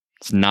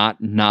 It's not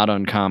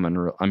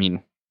uncommon. I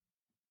mean,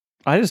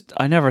 I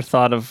never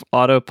thought of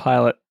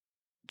autopilot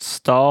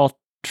stall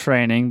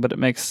training, but it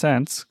makes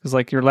sense, because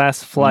like your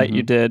last flight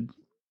you did,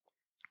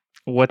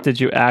 what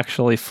did you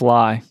actually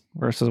fly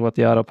versus what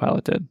the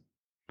autopilot did?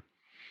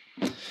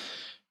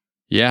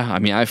 Yeah, I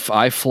mean, I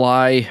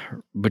fly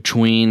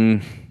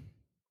between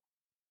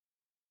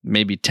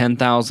maybe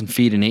 10,000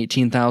 feet and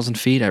 18,000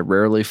 feet. I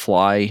rarely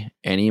fly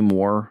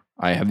anymore.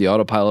 I have the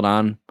autopilot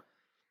on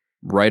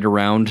right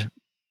around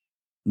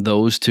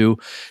those two.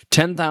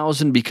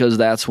 10,000 because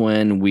that's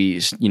when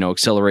we,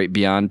 accelerate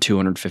beyond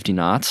 250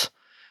 knots.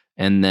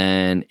 And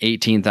then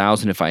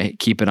 18,000 if I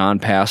keep it on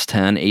past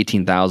 10,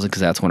 18,000 because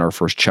that's when our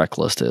first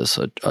checklist is,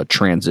 a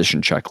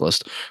transition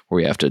checklist where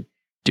we have to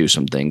do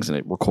some things, and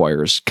it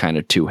requires kind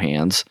of 2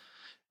 hands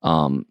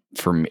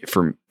for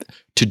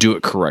to do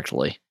it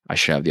correctly. I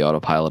should have the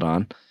autopilot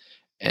on.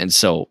 And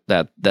so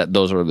that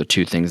those are the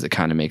 2 things that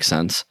kind of make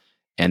sense.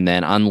 And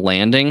then on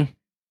landing,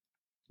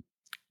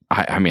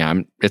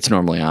 it's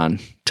normally on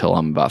till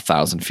I'm about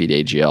 1,000 feet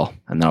AGL,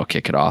 and then I'll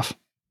kick it off.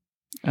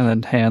 And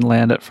then hand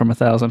land it from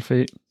 1,000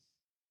 feet.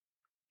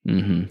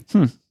 I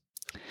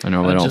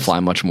normally don't fly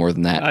much more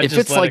than that. If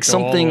it's like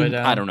something,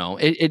 I don't know.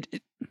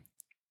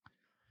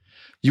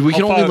 We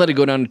can only let it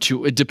go down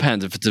to, it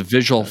depends. If it's a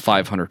visual,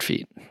 500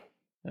 feet.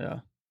 Yeah.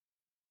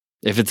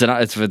 If it's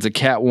a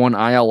Cat 1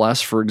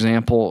 ILS, for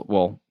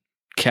example,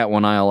 Cat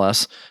 1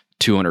 ILS,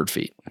 200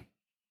 feet.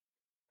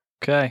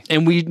 Okay.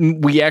 And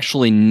we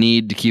actually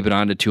need to keep it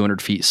on to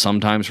 200 feet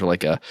sometimes for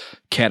like a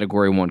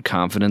Category 1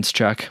 confidence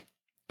check.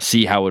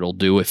 See how it'll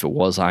do if it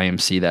was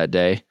IMC that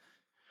day.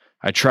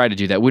 I try to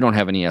do that. We don't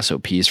have any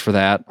SOPs for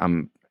that.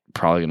 I'm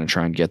probably going to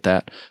try and get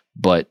that.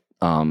 But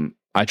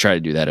I try to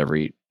do that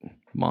every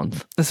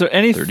month. Is there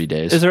any 30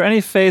 days? Is there any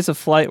phase of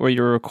flight where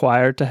you're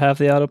required to have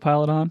the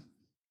autopilot on?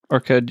 Or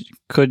could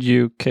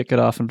you kick it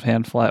off and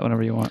hand fly it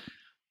whenever you want?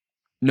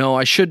 No,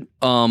 I should.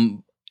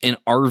 In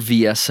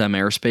RVSM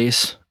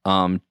airspace,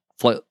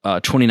 flight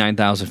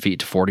 29,000 feet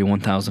to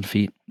 41,000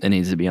 feet. It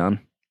needs to be on.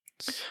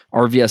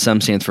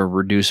 RVSM stands for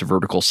Reduced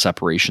Vertical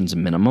Separations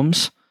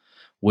Minimums,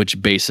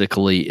 which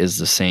basically is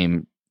the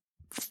same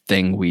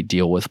thing we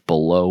deal with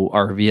below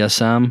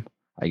RVSM.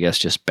 I guess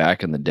just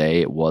back in the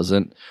day, it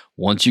wasn't.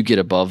 Once you get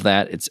above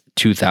that, it's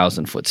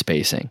 2,000 foot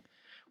spacing,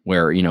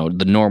 where,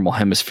 the normal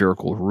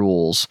hemispherical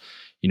rules,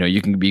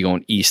 you can be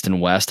going east and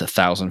west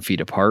 1,000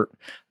 feet apart.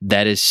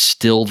 That is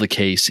still the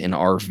case in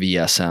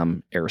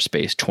RVSM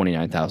airspace,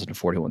 29,000 to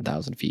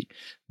 41,000 feet.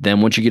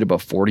 Then once you get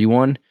above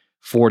 41,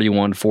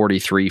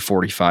 43,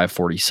 45,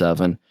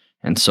 47,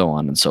 and so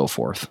on and so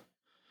forth.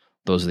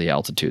 Those are the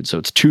altitudes. So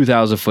it's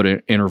 2,000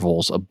 foot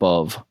intervals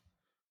above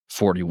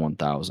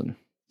 41,000.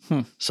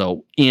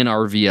 So in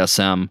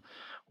RVSM,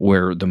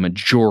 where the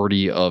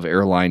majority of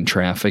airline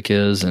traffic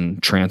is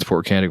and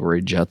transport category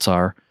jets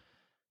are,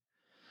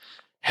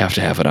 have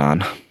to have it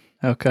on.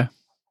 Okay.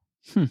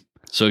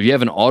 So if you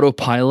have an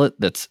autopilot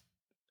that's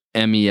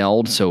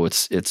MEL'd, so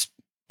it's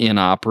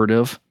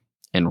inoperative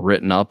and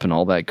written up and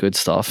all that good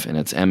stuff, and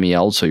it's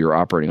MEL'd, so you're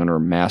operating under a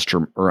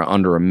master or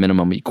under a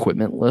minimum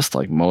equipment list,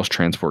 like most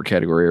transport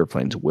category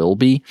airplanes will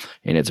be,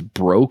 and it's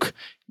broke,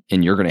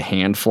 and you're going to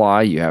hand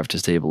fly, you have to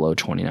stay below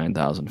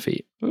 29,000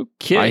 feet.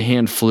 Okay. I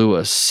hand flew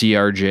a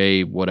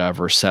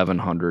CRJ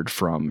 700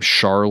 from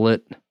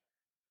Charlotte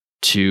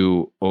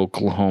to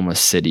Oklahoma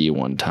City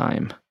one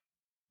time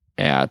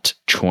at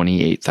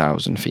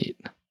 28,000 feet.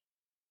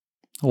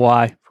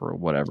 Why? For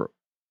whatever.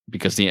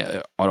 Because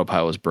the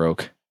autopilot was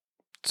broke.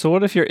 So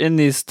what if you're in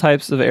these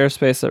types of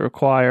airspace that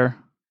require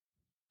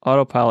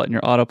autopilot and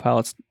your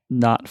autopilot's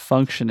not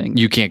functioning?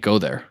 You can't go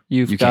there.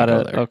 You've you got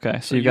can't to, go there. okay,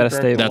 so So you've you got to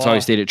broke stay. the That's law. why I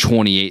stayed at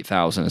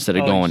 28,000 instead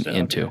of going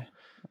into. Okay.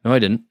 No, I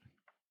didn't.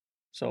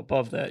 So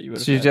above that, you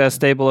would. So you've got to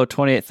stay below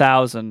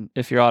 28,000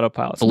 if your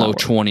autopilot's Below not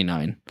working.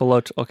 29.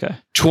 Okay.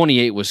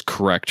 28 was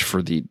correct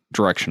for the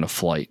direction of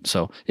flight.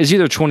 So it's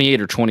either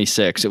 28 or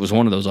 26. It was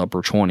one of those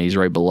upper 20s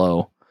right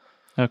below.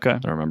 Okay. I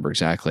don't remember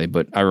exactly,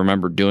 but I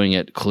remember doing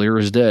it clear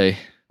as day.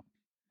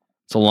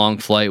 It's a long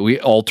flight. We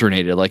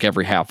alternated like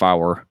every half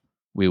hour.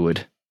 We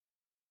would,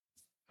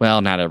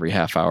 well, not every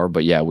half hour,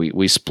 but yeah,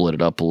 we split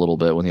it up a little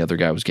bit when the other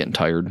guy was getting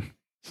tired.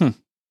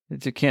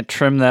 You can't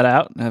trim that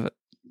out and have it.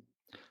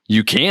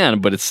 You can,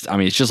 but it's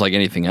just like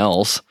anything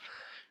else.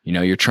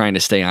 You're trying to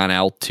stay on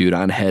altitude,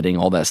 on heading,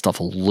 all that stuff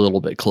a little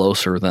bit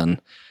closer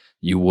than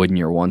you would in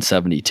your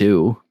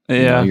 172.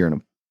 Yeah. You're in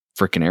a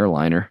freaking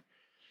airliner.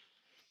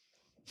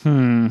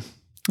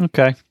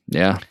 Okay.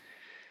 Yeah.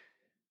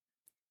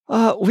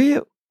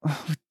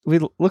 We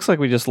looks like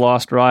we just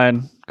lost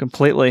Ryan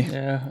completely.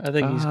 Yeah, I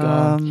think he's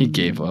gone. He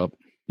gave up.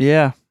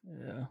 Yeah.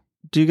 Yeah.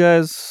 Do you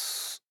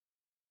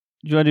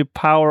want to do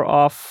power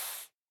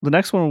off? The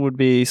next one would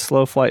be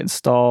slow flight and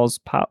stalls.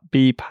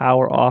 B,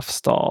 power off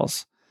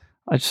stalls.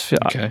 I just feel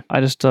Okay. I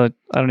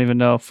don't even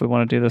know if we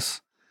want to do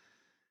this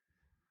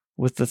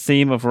with the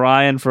theme of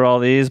Ryan for all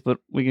these, but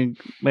we can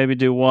maybe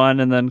do one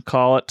and then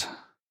call it.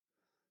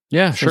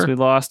 Yeah, Since sure. we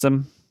lost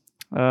him.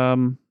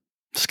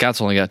 Scott's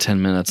only got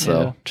 10 minutes,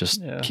 though. Yeah.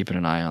 Just Yeah. keeping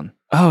an eye on.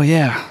 Oh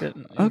yeah.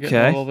 Getting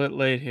Okay. a little bit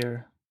late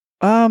here.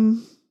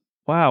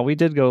 Wow, we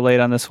did go late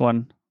on this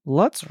one.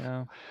 Let's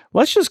Yeah.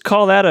 just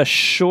call that a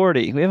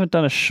shorty. We haven't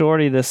done a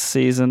shorty this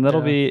season. This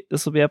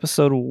will be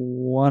episode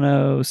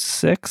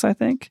 106, I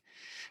think.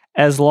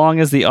 As long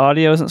as the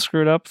audio isn't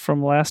screwed up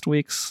from last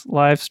week's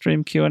live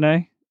stream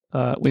Q&A,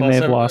 we may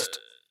have lost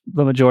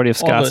the majority of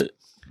Scott's.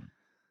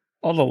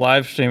 All the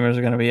live streamers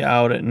are going to be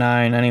out at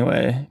 9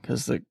 anyway,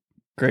 because the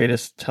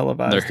greatest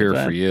televised. They're here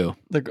event, for you.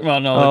 the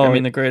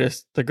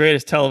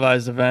greatest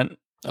televised event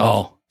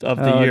Oh. of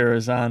the year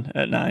is on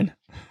at 9.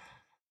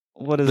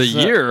 What is The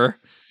year?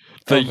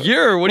 The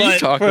year? What are you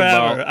talking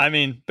forever. about? I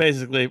mean,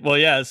 basically, well,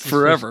 yeah, it's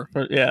Forever.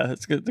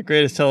 It's good. The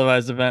greatest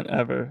televised event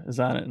ever is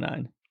on at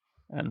 9.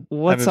 And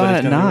What's on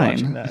at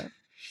everybody's 9? gonna be watching that.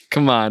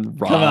 Come on,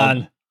 Rob. Come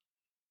on.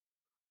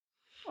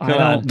 I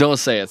Come on. Don't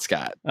say it,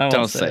 Scott. I won't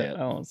Don't say say it. it.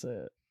 I won't say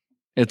it.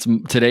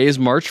 Today is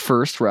March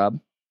 1st, Rob.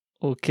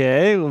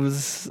 Okay.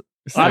 It's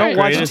I the don't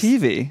watch greatest-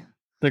 TV.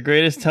 The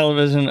greatest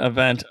television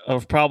event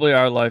of probably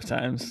our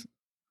lifetimes.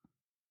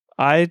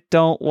 I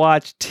don't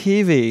watch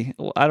TV.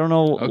 I don't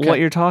know Okay. what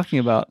you're talking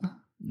about.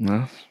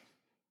 No.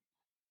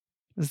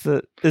 Is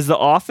the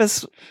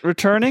Office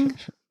returning?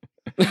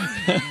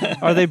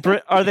 Are they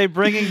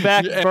bringing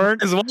back Burn?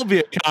 It might as well be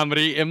a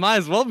comedy. It might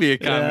as well be a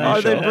comedy. Yeah.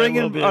 Are they show.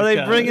 bringing? Will be Are a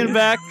they bringing comedy.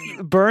 back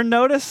Burn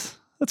Notice?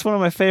 That's one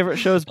of my favorite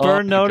shows. Oh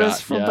Burn my Notice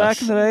God, from yes.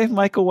 back in the day.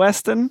 Michael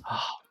Weston.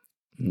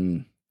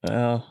 Mm.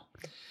 Well,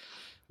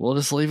 We'll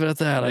just leave it at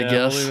that, I yeah,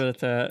 guess. We'll leave it at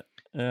that.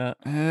 Yeah.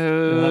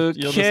 Okay.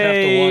 You'll just have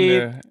to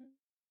wonder.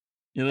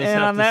 You'll just And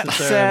have on to that sit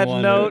there sad and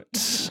wonder.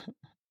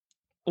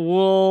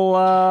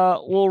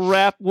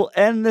 note, we'll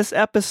end this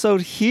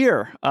episode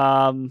here.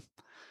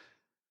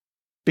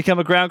 Become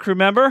a ground crew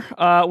member.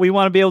 We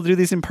want to be able to do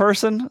these in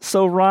person,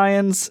 so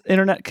Ryan's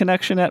internet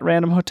connection at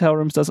random hotel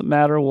rooms doesn't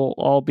matter. We'll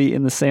all be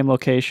in the same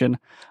location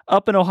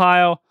up in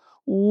Ohio.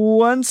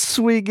 Once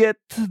we get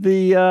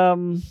the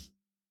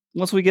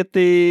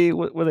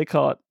what do they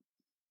call it?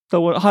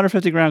 The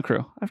 150 ground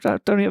crew.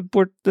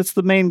 That's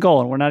the main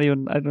goal, and I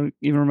don't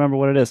even remember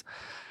what it is.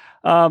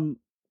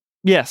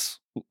 Yes,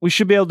 we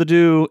should be able to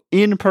do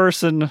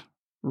in-person,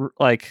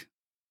 like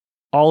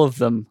all of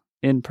them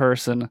in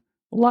person,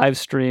 live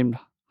streamed,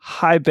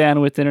 high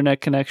bandwidth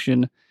internet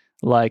connection,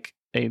 like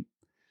a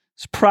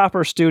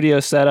proper studio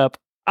setup.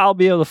 I'll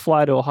be able to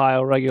fly to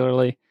Ohio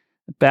regularly,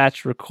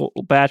 batch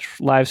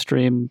live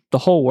stream, the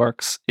whole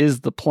works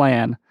is the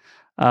plan.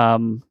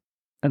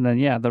 And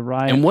then the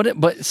Ryan.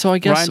 And so I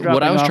guess Ryan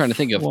what I was dropping trying to off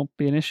think of, won't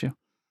be an issue.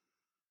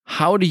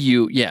 how do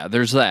you? Yeah,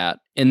 there's that,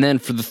 and then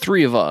for the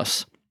three of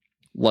us,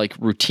 like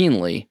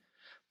routinely,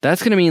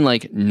 that's going to mean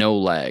like no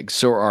lag.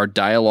 So our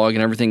dialogue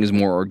and everything is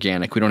more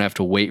organic. We don't have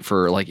to wait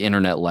for like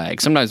internet lag.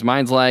 Sometimes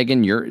mine's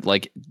lagging. You're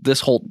like, this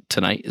whole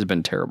tonight has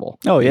been terrible.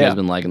 Oh, You yeah. guys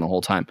been lagging the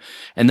whole time.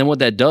 And then what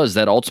that does,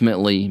 that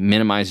ultimately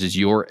minimizes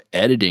your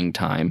editing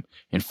time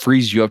and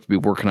frees you up to be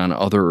working on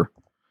other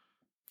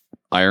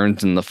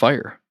irons in the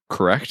fire.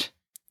 Correct?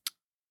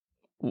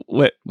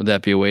 Wait, Would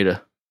that be a way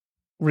to?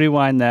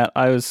 rewind that.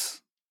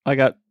 I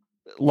got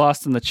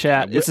lost in the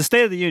chat. It's the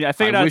State of the Union. I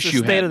figured out it's wish the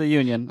you State had. of the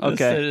Union. The Okay.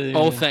 State of the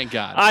Oh, Union. thank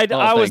God.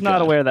 I was thank not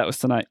God. aware that was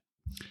tonight.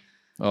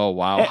 Oh,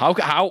 wow.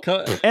 How?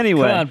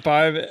 Anyway. Come on,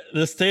 Barb.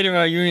 The State of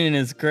our union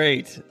is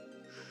great.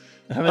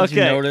 Haven't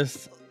you Okay.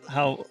 noticed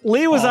how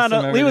Lee was awesome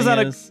on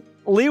a is?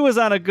 Lee was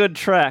on a good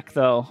track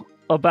though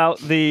about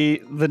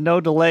the no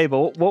delay,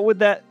 but what would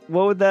that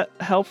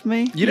help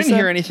me? You didn't said?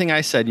 hear anything I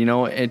said.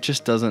 It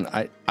just doesn't.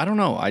 I don't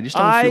know. I just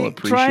don't feel I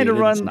appreciated. trying to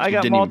run. since I you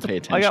got didn't even pay multiple.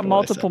 attention I got to what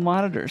multiple said.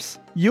 monitors.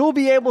 You'll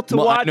be able to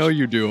watch. I know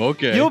you do.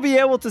 Okay. You'll be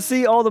able to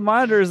see all the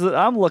monitors that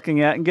I'm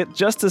looking at and get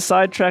just as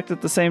sidetracked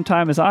at the same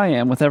time as I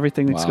am with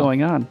everything that's Wow.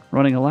 going on,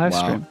 running a live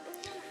Wow. stream.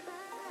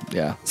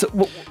 Yeah.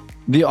 So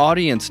The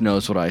audience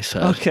knows what I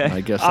said. okay,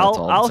 I guess that's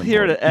all. I'll that's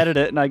hear important. to edit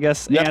it, and I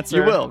guess Yeah, answer.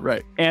 You will.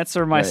 Right.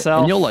 Answer Right. myself.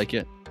 And you'll like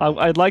it.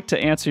 I'd like to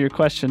answer your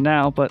question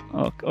now, but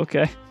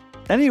okay.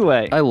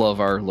 Anyway, I love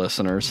our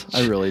listeners.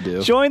 I really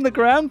do. join the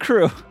ground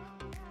crew.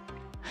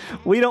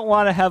 We don't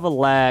want to have a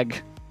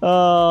lag.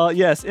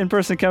 Yes,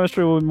 in-person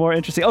chemistry will be more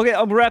interesting. Okay,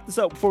 I'm gonna wrap this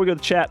up before we go to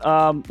chat.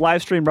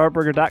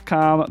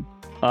 Livestream.bartburger.com.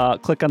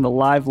 Click on the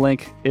live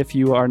link if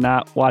you are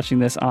not watching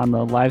this on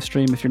the live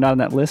stream. If you're not on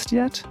that list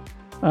yet,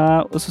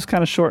 this was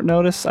kind of short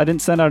notice. I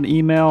didn't send out an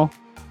email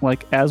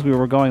like as we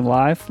were going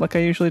live, like I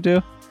usually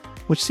do,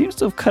 which seems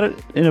to have cut it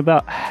in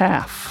about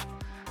half.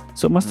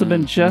 So it must have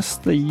been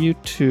just the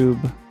YouTube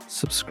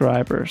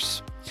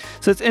subscribers.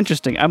 So it's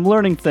interesting. I'm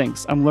learning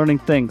things.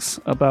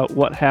 About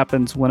what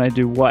happens when I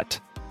do what.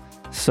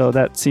 So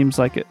that seems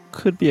like it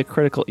could be a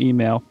critical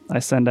email I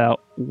send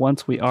out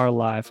once we are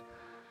live.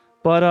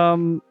 But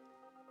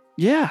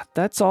yeah,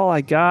 that's all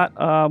I got.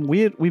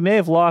 We may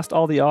have lost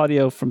all the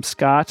audio from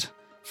Scott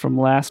from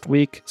last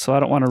week, so I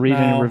don't want to read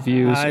any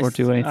reviews or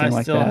do anything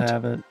like that. I still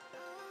have it.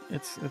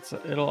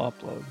 It'll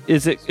upload.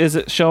 Is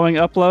it showing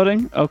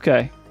uploading?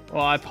 Okay.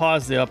 Well, I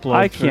paused the upload.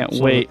 I can't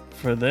wait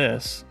for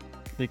this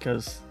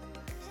because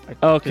I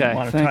Okay, didn't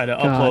want to thank try to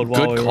God. upload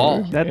while Good we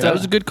call. were. That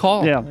was a good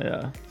call. Yeah.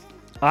 Yeah.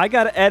 I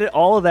got to edit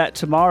all of that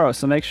tomorrow,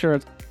 so make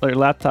sure your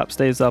laptop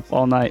stays up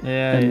all night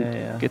Yeah. and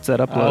Yeah. gets that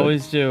I uploaded.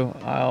 always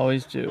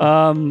do.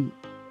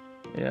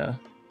 Yeah.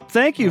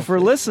 Thank you for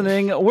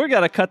listening. We're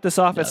going to cut this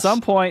off at Yes.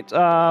 some point.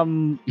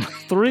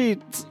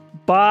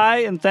 Bye,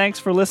 and thanks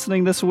for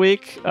listening this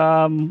week.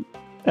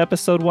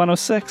 Episode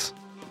 106.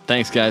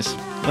 Thanks, guys.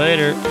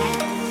 Later.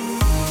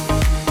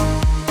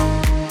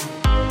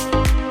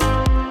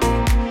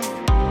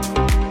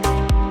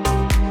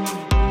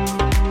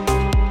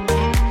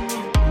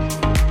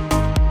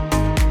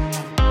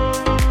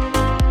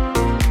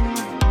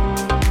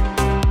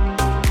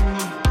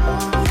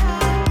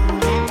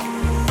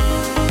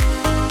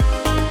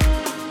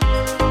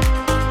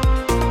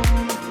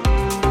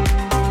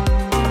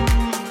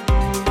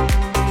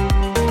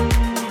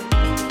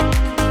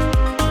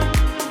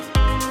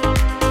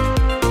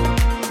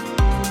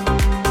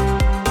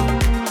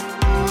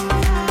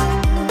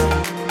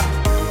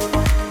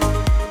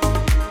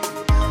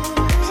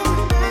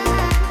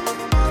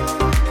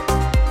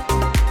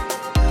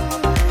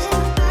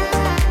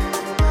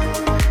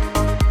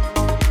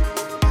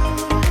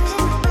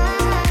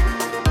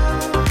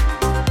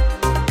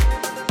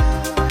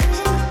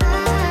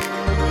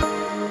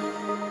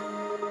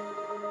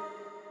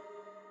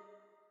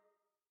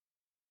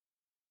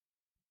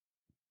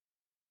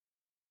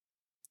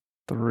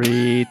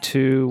 Three,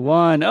 two,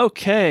 one.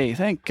 Okay,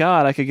 thank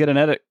God I could get an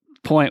edit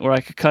point where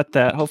I could cut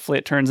that. Hopefully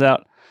it turns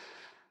out.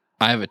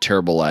 I have a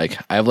terrible lag.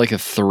 I have like a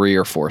 3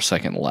 or 4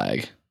 second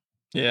lag.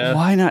 Yeah.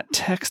 Why not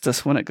text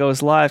us when it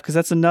goes live? Because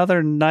that's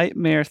another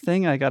nightmare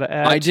thing I got to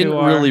add. I didn't to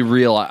our... really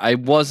realize. I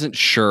wasn't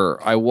sure.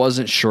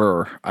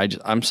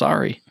 I'm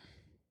sorry.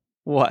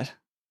 What?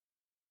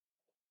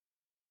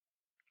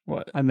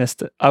 What? I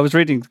missed it. I was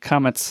reading the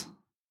comments.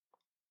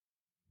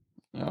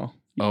 No.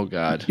 Oh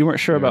God. You weren't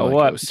sure You're about like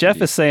what. OCD.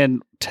 Jeff is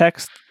saying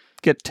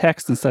get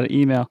text instead of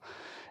email.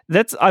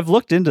 I've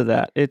looked into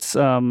that. It's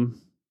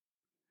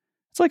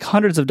like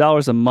hundreds of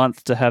dollars a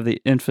month to have the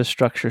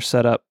infrastructure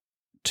set up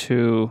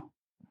to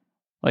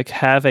like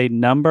have a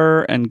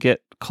number and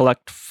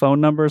collect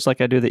phone numbers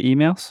like I do the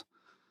emails.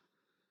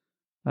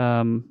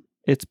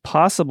 It's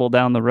possible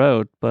down the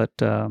road, but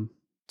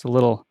it's a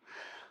little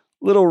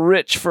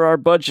rich for our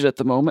budget at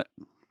the moment.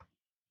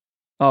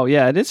 Oh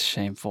yeah, it is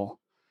shameful.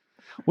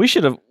 We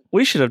should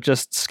have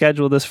just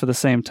scheduled this for the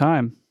same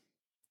time.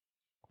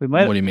 We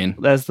might. What do you mean?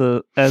 As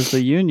the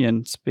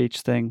union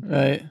speech thing,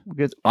 Right.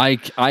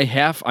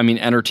 I mean,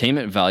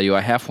 entertainment value.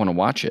 I half want to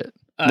watch it.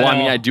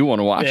 I do want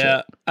to watch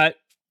it. I'm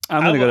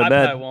gonna go to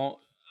bed.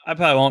 I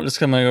probably won't. Just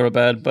 'cause I'm gonna go to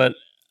bed. But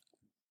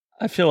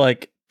I feel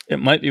like it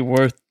might be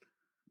worth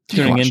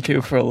tuning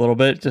into for a little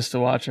bit just to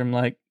watch him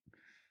like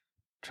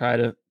try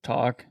to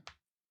talk.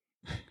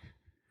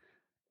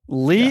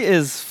 Lee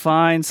is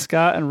fine.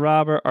 Scott and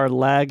Robert are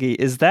laggy.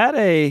 Is that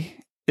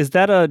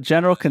a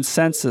general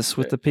consensus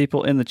with the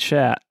people in the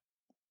chat?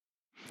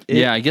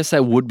 Yeah, I guess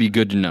that would be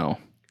good to know.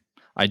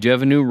 I do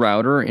have a new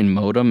router and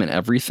modem and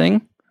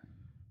everything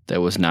that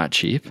was not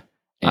cheap,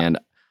 and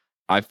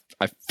I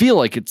feel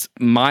like it's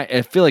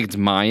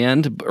my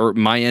end, or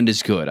my end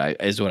is good.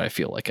 Is what I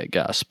feel like, I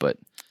guess. But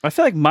I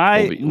feel like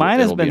mine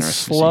has been interesting to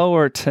see.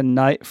 slower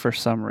tonight for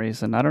some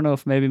reason. I don't know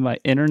if maybe my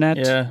internet.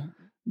 Yeah.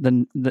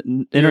 The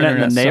internet in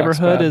the sucks,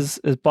 neighborhood Bob. is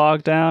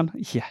bogged down.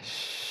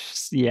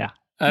 Yeah.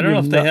 I don't know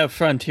if they You're have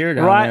Frontier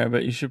down Right. there,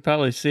 but you should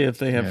probably see if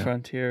they have Yeah.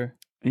 Frontier.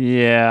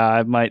 Yeah,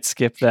 I might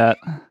skip that.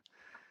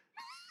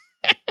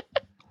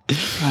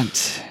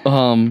 Front.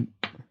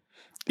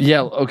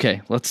 Yeah.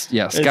 Okay. Let's.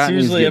 Yeah. Scott It's needs to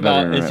usually get better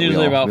about internet. it's We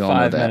usually all about know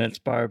 5 that. minutes,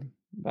 Barb.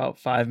 About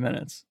 5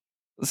 minutes.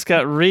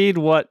 Scott, read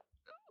what.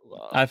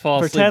 I fall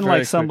asleep Pretend very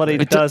like somebody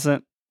quickly.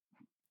 doesn't.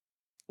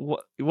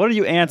 What are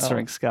you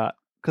answering, Scott?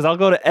 Because I'll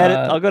go to edit.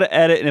 I'll go to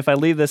edit, and if I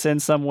leave this in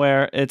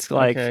somewhere, it's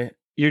like Okay.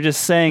 you're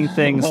just saying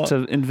things Well, to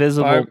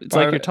invisible. It's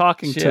like Barb, you're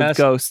talking she to asked-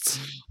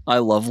 ghosts. I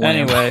love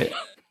Lamb. Anyway,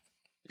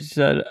 she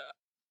said,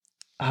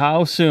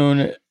 "How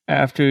soon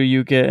after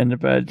you get into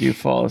bed do you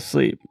fall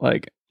asleep?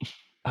 Like,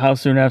 how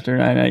soon after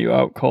 9 are you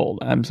out cold?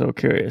 I'm so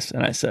curious."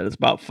 And I said, "It's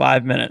about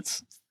 5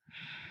 minutes.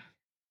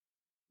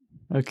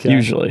 Okay.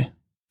 Usually,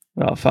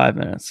 about 5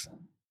 minutes.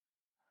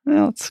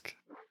 Well, it's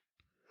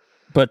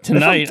But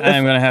tonight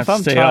I'm gonna have if to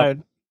I'm stay tired,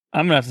 up.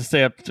 I'm gonna have to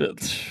stay up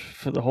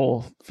for the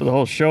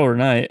whole show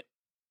tonight.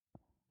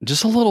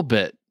 Just a little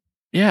bit.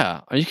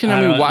 Yeah. You can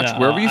I don't watch know.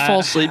 wherever you fall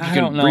asleep. I You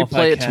can don't know if I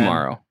replay it can.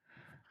 tomorrow.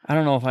 I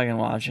don't know if I can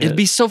watch it. It'd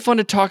be so fun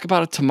to talk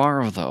about it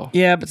tomorrow, though.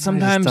 Yeah, but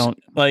sometimes don't.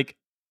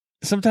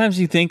 sometimes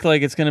you think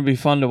like it's gonna be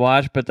fun to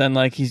watch, but then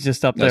like he's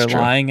just up That's there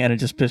true. lying and it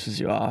just pisses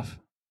you off.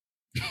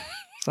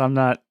 so I'm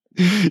not.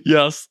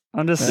 Yes.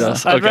 I'm just.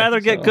 Yes, I'd okay. rather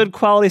get So- good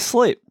quality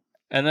sleep.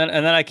 And then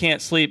I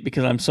can't sleep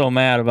because I'm so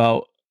mad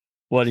about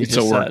what he It's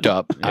just so worked said.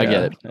 up. I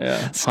get it.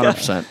 Yeah.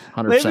 100%.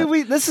 100%.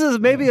 Maybe this is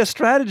maybe a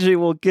strategy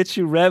will get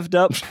you revved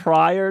up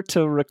prior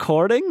to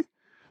recording.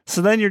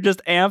 So then you're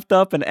just amped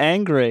up and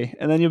angry,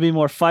 and then you'll be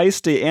more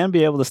feisty and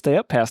be able to stay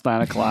up past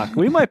 9 o'clock.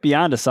 We might be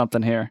onto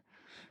something here.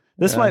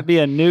 This Yeah. might be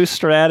a new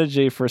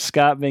strategy for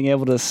Scott being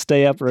able to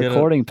stay up a-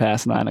 recording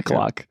past 9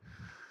 o'clock.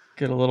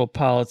 Get a little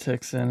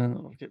politics in and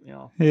it'll get me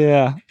off.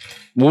 Yeah.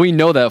 Well, we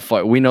know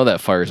that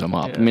fires them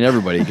up. Yeah. I mean,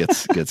 everybody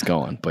gets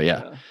going. But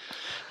yeah.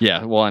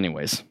 Yeah. Well,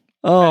 anyways.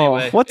 Oh,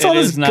 Anyway, what's all it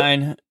this? is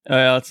 9.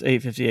 It's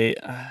 8:58.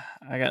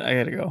 I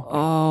gotta go.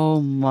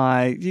 Oh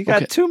my! You got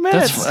Okay, 2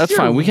 minutes. that's You're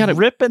fine. We gotta-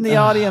 ripping the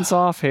audience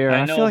off here.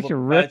 I I know, feel like but you're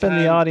by the ripping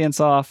the time- audience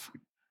off.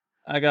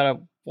 I gotta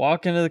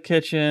walk into the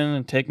kitchen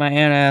and take my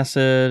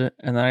antacid,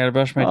 and then I gotta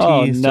brush my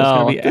Oh, teeth. So it's gonna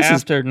no. be This is-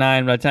 after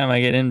 9 by the time I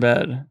get in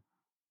bed.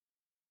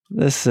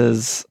 This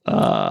is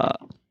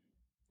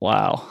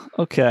wow.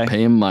 Okay.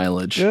 Pay him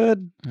mileage.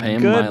 Good. Pay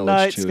him Good mileage,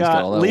 night, too. He's got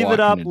Scott. all that Leave it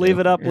up. walking to Leave do.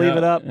 it up. Leave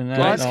it up. And Good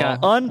night, that's Scott.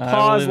 all. I will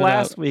Unpause leave it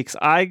last up. week's.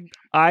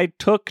 I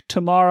took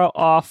tomorrow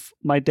off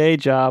my day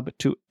job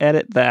to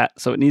edit that,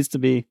 so it needs to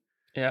be.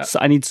 Yeah. So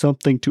I need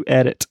something to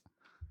edit,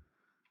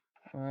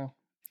 Well,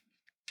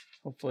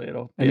 hopefully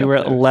it'll. and be you up were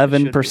at there. It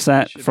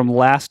 11% should be. from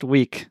last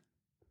week.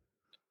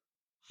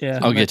 Yeah.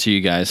 I'll get to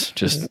you guys.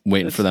 Just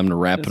waiting for them to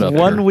wrap it it's up.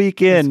 One here.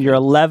 week in, That's you're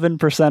 11%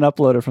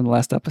 uploaded from the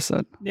last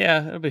episode.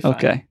 Yeah, it'll be fine.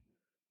 Okay.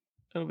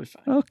 It'll be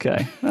fine.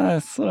 Okay.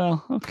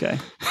 Well, okay.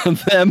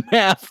 That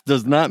math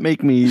does not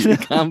make me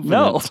confident.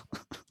 No.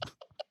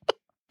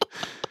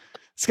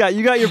 Scott,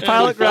 you got your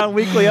Pilot Ground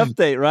weekly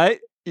update, right?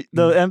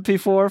 The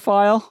MP4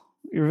 file,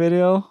 your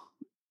video.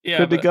 Yeah,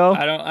 Good to but go?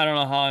 I don't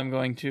know how I'm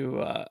going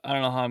to. I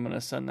don't know how I'm going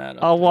to send that.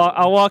 up I'll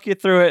there. walk you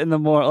through it in the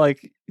more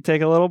like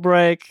take a little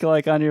break,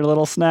 like on your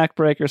little snack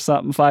break or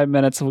something. 5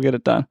 minutes, and we'll get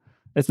it done.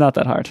 It's not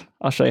that hard.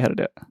 I'll show you how to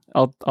do it.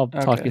 I'll talk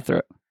Okay. you through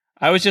it.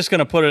 I was just going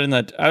to put it in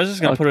the. I was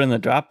just going to Okay. put it in the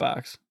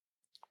Dropbox.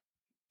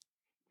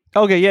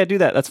 Okay, yeah, do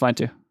that. That's fine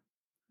too.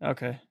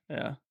 Okay.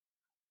 Yeah.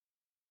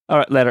 All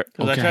right, later.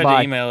 Because Okay. I tried Bye.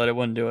 to email it, it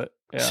wouldn't do it.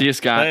 Yeah. See you,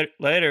 Scott.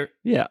 Later.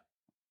 Yeah,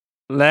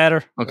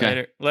 later.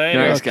 Okay. Later.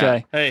 Good night, Scott.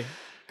 Okay. Hey.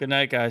 Good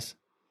night, guys.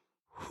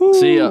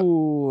 See ya.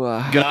 Whew.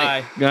 Good Bye.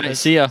 night. Good night.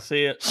 See ya.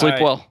 See you. Sleep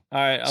well. All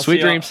right. I'll Sweet see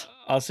y'all- dreams.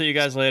 I'll see you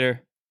guys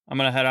later. I'm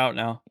gonna head out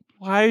now.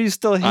 Why are you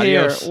still here?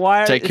 Adios.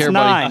 Why? Take it's care,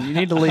 buddy. 9. You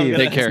need to leave.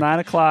 Take It's care. 9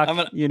 o'clock. I'm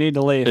gonna- You need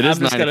to leave. It I'm is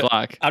just 9 gonna-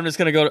 o'clock. I'm just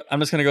gonna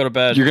go to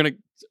bed. You're gonna.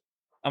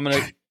 I'm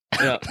gonna.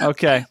 Yeah.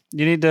 Okay,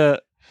 you need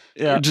to.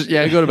 Yeah,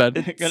 Go to bed.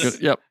 Good-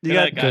 Good- Yep. you Good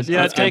got night, guys. you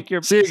got Let's to take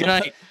your. See you. Good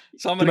night.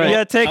 So I'm You gonna.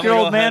 got to take I'm your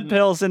gonna old go ahead man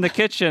pills in the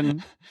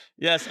kitchen.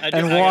 Yes, I do.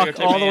 and I gotta walk go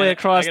take all my the way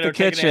across I gotta the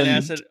go take an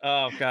kitchen. antacid.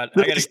 Oh God,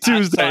 It's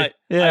Tuesday.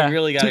 Yeah, I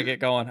really gotta get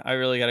going. I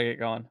really gotta get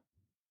going.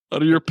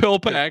 Out of your pill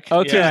pack.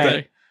 Okay.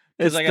 Tuesday.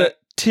 it's I the gotta-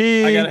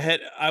 tea. I gotta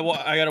hit. I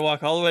gotta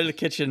walk all the way to the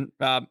kitchen,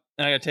 and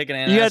I gotta take an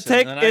antacid. You got to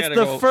take. and then I It's gotta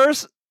the go-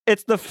 first.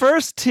 It's the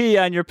first tea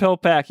on your pill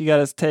pack you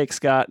got to take,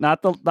 Scott.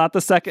 Not the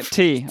second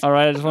tea. All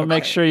right, I just want to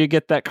make Okay. sure you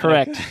get that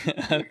correct.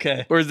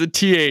 Okay. Or is it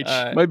TH?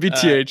 All right, Might be all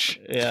right. TH.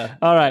 Yeah.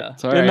 All right. yeah.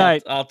 All Good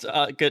right.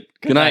 night. Good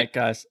Good night, night.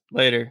 guys.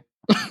 Later.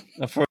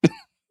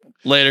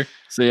 Later.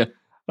 See ya.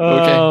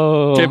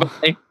 Oh, Okay,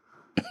 bye.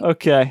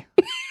 okay.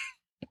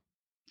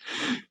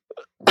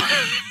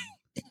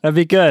 That'd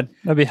be good.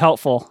 That'd be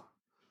helpful.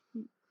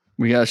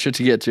 We got shit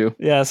to get to.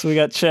 Yes, we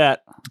got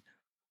chat.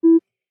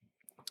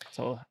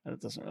 So it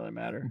doesn't really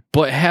matter.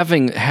 But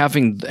having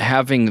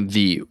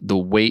the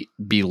weight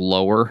be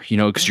lower,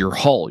 because your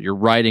hull, you're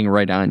riding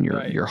right on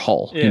your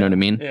hull. You know what I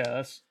mean?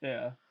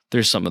 Yeah.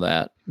 There's some of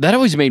that. That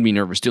always made me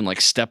nervous doing like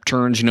step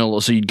turns,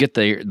 so you'd get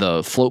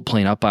the float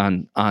plane up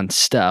on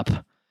step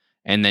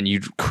and then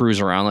you'd cruise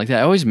around like that.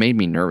 It always made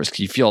me nervous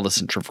because you feel all the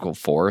centrifugal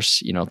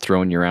force,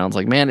 throwing you around. It's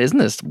like, man, isn't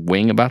this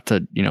wing about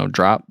to,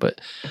 drop? But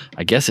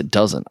I guess it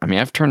doesn't. I mean,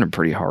 I've turned it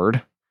pretty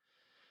hard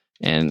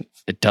and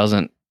it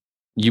doesn't.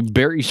 You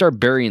start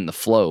burying the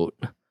float,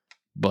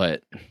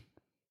 but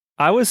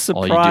I was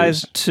all you do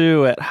surprised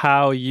too at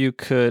how you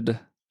could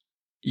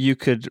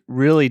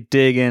really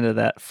dig into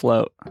that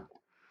float.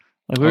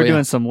 Like we were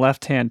doing some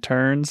left-hand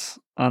turns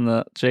on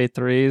the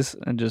J3s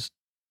and just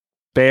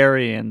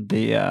burying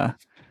the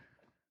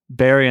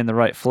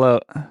right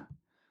float.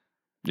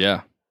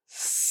 yeah.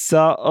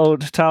 So,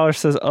 Tyler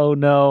says, "Oh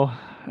no."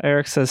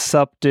 Eric says,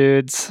 "Sup,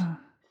 dudes."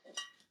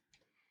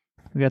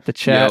 We got the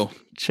chat. Yo.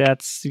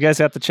 Chats. You guys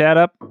got the chat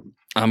up?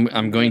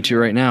 I'm going to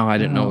right now. I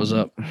didn't know it was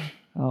up.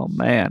 Oh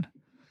man.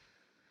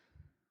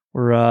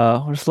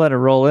 We're just letting it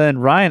roll in.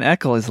 Ryan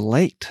Eckel is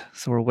late,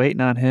 so we're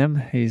waiting on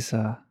him. He's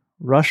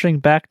rushing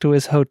back to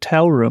his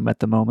hotel room at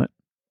the moment.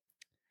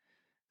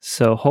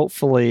 So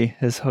hopefully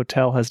his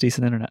hotel has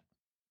decent internet.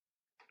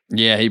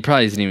 Yeah, he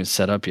probably isn't even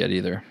set up yet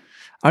either.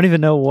 I don't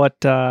even know what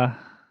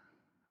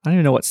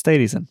state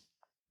he's in.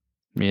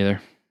 Me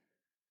either.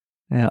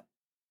 Yeah.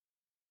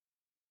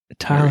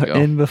 Tyler go.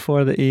 in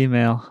before the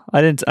email.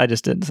 I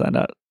just didn't send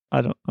out.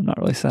 I'm not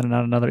really sending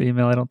out another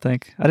email, I don't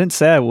think. I didn't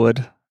say I would,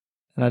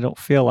 and I don't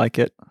feel like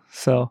it.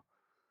 So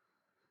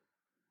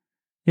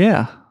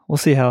yeah, we'll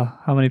see how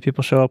many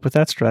people show up with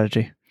that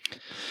strategy.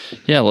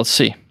 Yeah, let's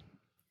see.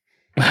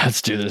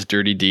 Let's do this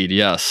dirty deed.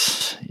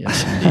 Yes.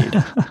 Yes,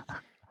 indeed.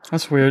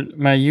 That's weird.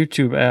 My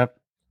YouTube app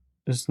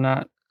is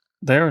not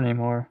there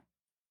anymore.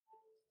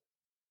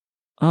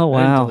 Oh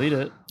I didn't wow. delete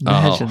it.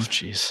 Oh, Imagine.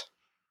 jeez.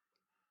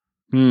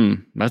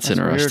 That's That's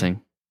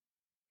interesting.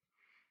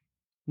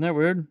 Isn't that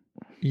weird?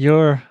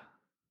 Your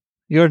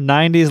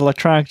 90s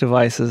electronic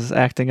devices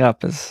acting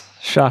up is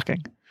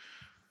shocking.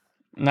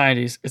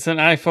 90s. It's an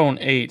iPhone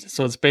 8,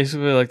 so it's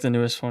basically like the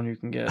newest phone you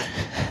can get.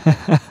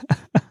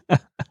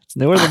 It's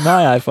newer than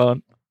my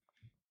iPhone.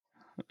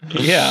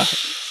 Yeah.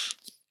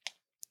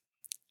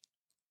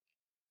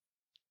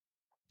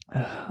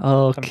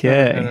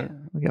 Okay.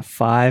 We got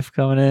 5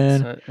 coming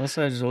in. Unless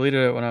I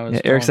deleted it when I was.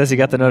 Yeah, Eric drunk, says he I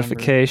got the don't remember.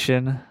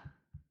 notification.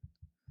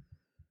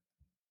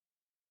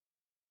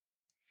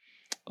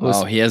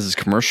 Oh, he has his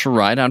commercial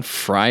ride on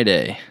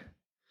Friday.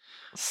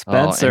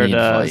 Spencer any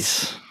does.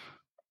 advice?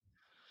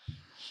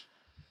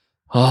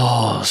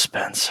 Oh,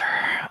 Spencer.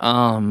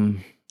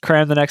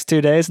 Cram the next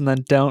 2 days and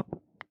then don't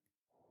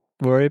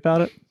worry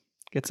about it.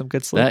 Get some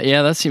good sleep.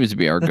 That seems to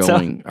be our That's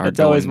going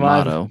always mine.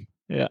 motto.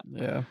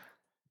 Yeah.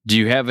 Do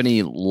you have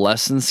any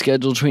lessons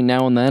scheduled between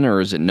now and then,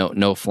 or is it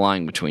no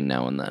flying between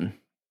now and then?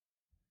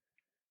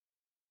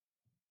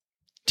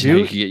 Do you know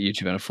you could get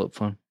YouTube on a flip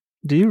phone?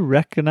 Do you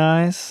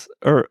recognize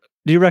or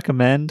do you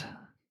recommend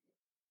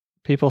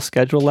people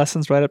schedule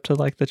lessons right up to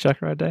like the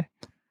check ride day?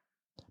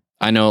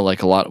 I know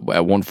like a lot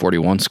at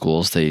 141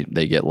 schools, they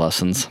get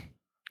lessons.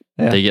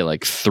 Yeah. They get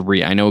like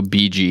 3. I know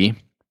BG,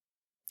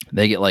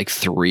 they get like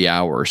 3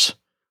 hours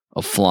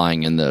of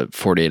flying in the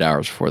 48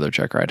 hours before their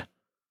check ride.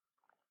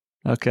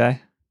 Okay.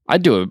 I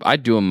do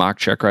a mock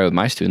check ride with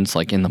my students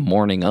like in the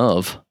morning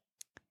of.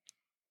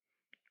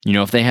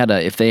 If they had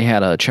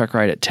a check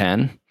ride at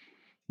 10,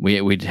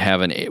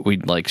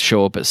 we'd like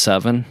show up at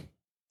 7.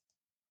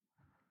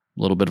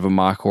 A little bit of a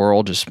mock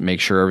oral, just make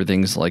sure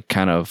everything's like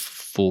kind of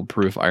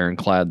foolproof,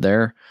 ironclad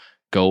there.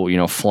 Go,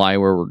 fly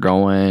where we're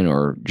going,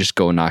 or just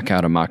go knock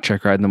out a mock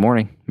check ride in the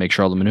morning. Make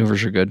sure all the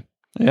maneuvers are good.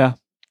 Yeah.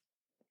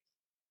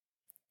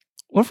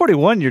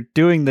 141, you're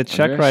doing the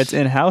check Andres? rides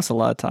in-house a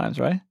lot of times,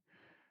 right?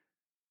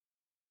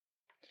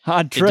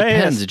 It depends.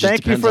 Andreas, It just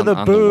thank you depends for the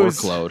on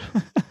booze. the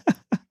workload.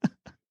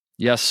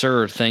 Yes,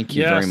 sir. Thank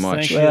you Yes, very much.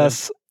 thank you.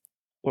 Yes.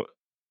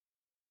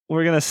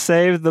 We're going to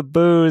save the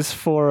booze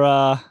for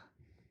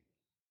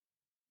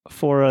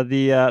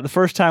the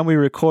first time we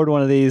record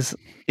one of these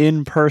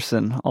in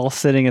person, all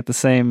sitting at the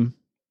same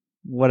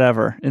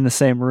whatever in the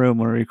same room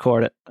when we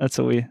record it. That's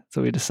what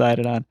we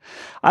decided on.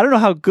 I don't know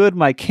how good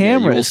my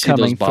camera you will is see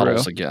coming those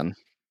bottles through. again.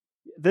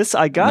 This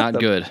I got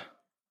Not good.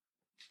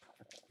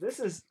 This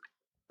is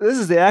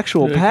the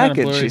actual They're kinda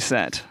package blurry. she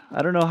sent.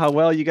 I don't know how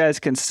well you guys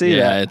can see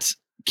Yeah, that. it's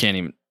can't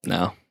even.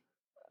 No,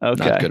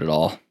 Okay. not good at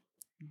all.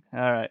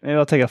 All right. Maybe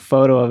I'll take a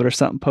photo of it or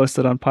something, post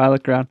it on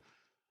Pilot Ground.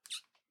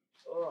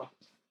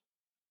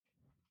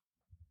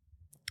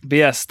 But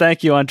yes,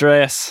 thank you,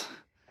 Andreas.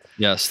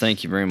 Yes,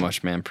 thank you very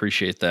much, man.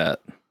 Appreciate that.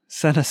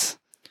 Sent us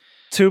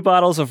 2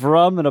 bottles of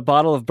rum and a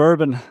bottle of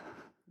bourbon.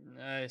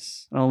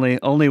 Nice.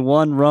 Only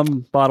one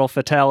rum bottle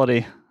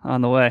fatality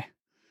on the way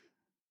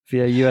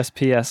via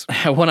USPS.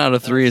 1 out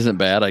of 3 isn't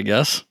bad, I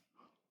guess.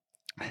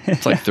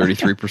 It's like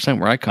 33%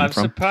 where I come I'm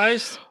from.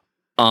 surprised.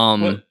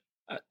 Um,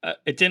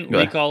 It didn't Go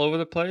leak ahead. all over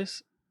the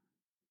place.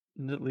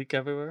 Did it leak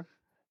everywhere?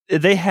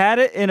 They had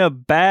it in a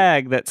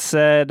bag that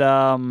said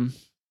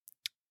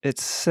it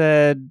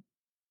said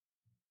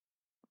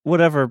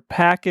whatever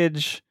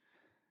package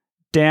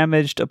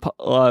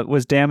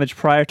was damaged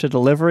prior to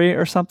delivery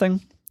or something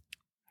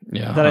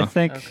yeah. that I huh.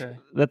 think Okay.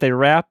 that they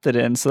wrapped it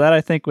in, so that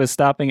I think was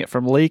stopping it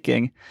from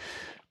leaking.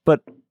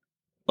 But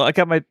I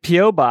got my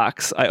PO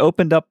box. I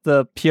opened up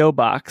the PO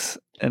box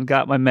and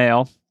got my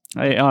mail.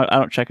 I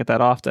don't check it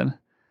that often.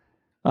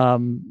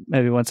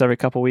 Maybe once every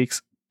couple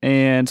weeks.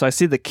 And so I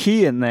see the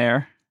key in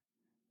there,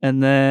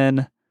 and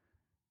then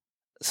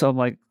so I'm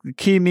like, the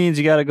key means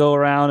you got to go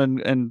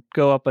around and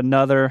go up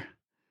another,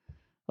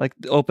 like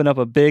open up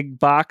a big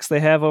box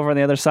they have over on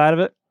the other side of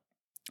it.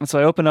 And so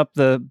I opened up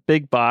the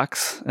big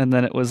box, and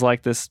then it was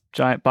like this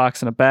giant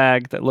box in a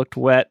bag that looked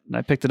wet. And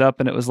I picked it up,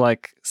 and it was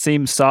like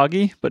seemed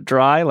soggy but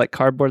dry, like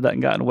cardboard that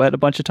had gotten wet a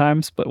bunch of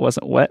times but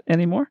wasn't wet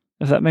anymore.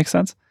 If that makes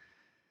sense.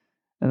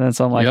 And then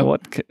so I'm like, Yep.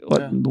 what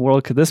Yeah. in the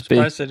world could this be?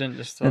 Surprised they didn't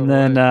just throw And it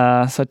then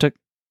away. so I took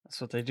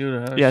That's what they do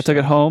to us. I took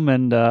it home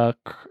and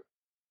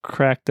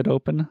cracked it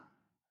open,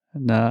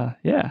 and the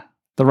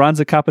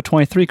Ronza Kappa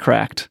 23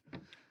 cracked,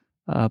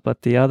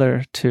 but the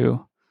other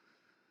two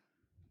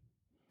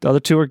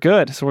were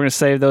good. So we're gonna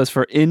save those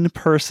for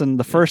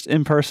the first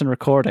in-person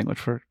recording,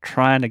 which we're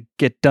trying to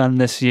get done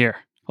this year.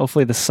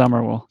 Hopefully this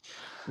summer we'll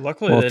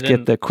Luckily, we'll they get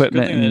didn't the it's a good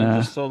equipment thing they and,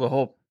 didn't just throw the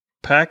whole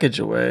package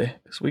away.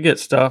 Because we get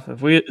stuff.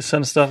 If we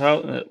send stuff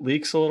out and it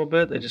leaks a little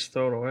bit, they just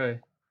throw it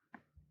away.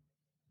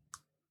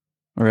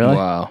 really.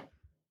 Wow.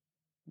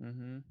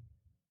 Mm-hmm.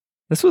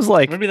 This was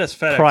like Maybe that's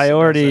FedEx.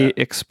 Priority does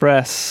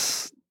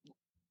Express,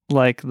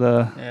 like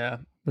that. Yeah.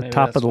 the maybe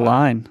top that's of the why.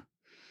 line.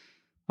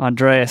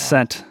 Andreas Wow.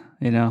 sent,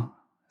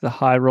 the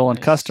high rolling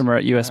Nice. customer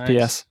at USPS.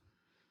 Nice.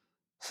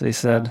 So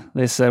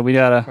they said we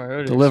gotta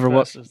Priority deliver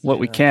Express is what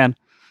we can.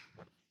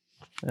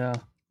 Yeah.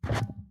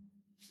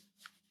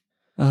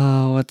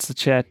 Oh, what's the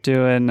chat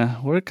doing?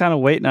 We're kind of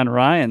waiting on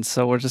Ryan,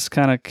 so we're just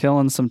kind of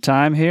killing some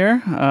time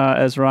here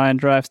as Ryan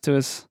drives to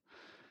his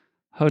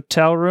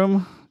hotel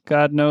room.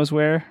 God knows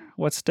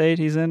what state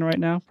he's in right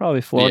now.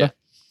 Probably Florida.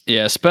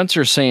 Yeah,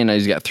 Spencer's saying that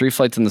he's got 3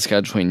 flights in the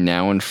schedule between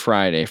now and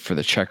Friday for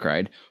the check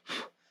ride.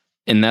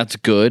 And that's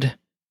good.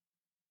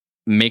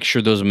 Make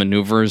sure those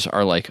maneuvers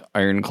are like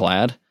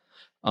ironclad.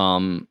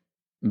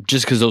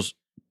 Just because those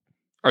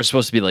are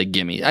supposed to be like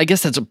gimme. I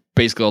guess that's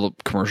basically all the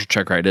commercial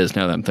check ride is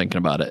now that I'm thinking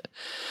about it.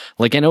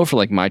 Like I know for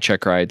like my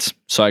check rides,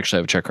 so I actually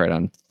have a check ride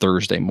on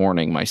Thursday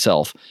morning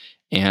myself,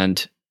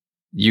 and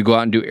you go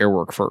out and do air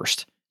work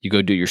first. You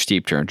go do your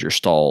steep turns, your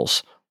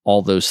stalls,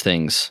 all those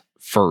things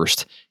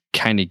first,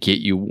 kind of get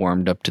you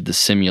warmed up to the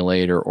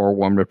simulator or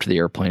warmed up to the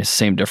airplane. It's the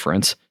same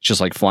difference. It's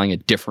just like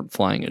flying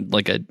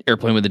like an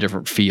airplane with a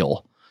different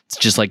feel. It's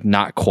just like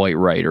not quite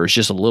right, or it's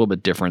just a little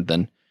bit different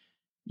than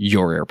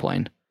your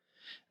airplane.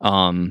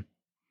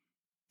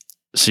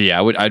 So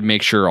yeah, I'd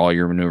make sure all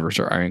your maneuvers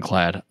are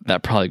ironclad.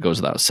 That probably goes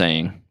without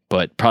saying,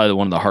 but probably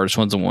one of the hardest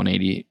ones, the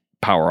 180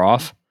 power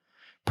off.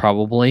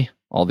 Probably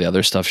all the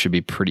other stuff should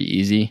be pretty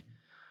easy.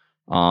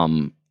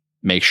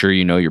 Make sure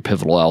you know your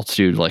pivotal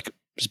altitude, like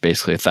it's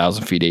basically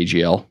 1,000 feet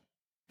AGL,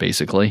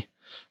 basically.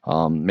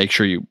 Make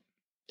sure you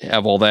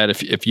have all that.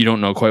 If you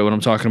don't know quite what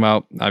I'm talking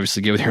about,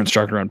 obviously get with your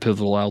instructor on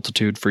pivotal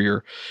altitude for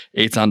your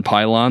 8s on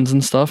pylons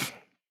and stuff.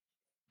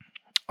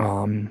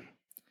 God,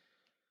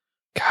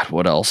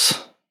 what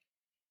else?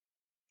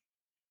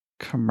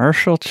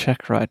 Commercial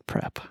check ride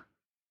prep.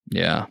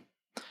 Yeah.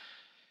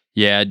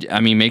 Yeah, I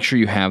mean, make sure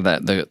you have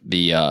that,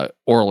 the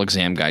oral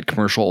exam guide,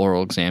 commercial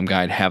oral exam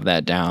guide, have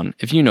that down.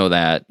 If you know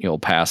that, you'll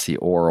pass the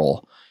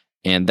oral.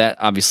 And that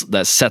obviously,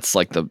 that sets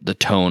like the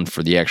tone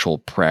for the actual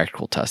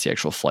practical test, the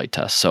actual flight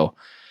test. So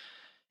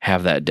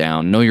have that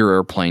down. Know your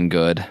airplane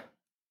good.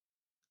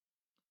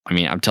 I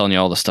mean, I'm telling you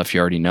all the stuff you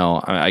already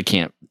know. I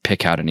can't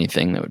pick out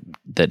anything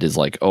that is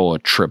like, a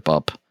trip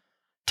up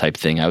type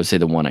thing. I would say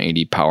the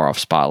 180 power off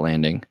spot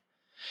landing.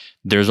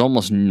 There's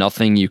almost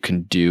nothing you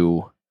can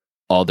do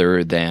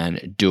other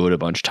than do it a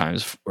bunch of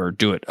times or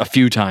do it a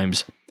few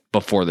times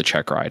before the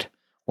check ride.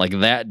 Like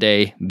that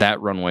day, that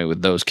runway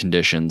with those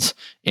conditions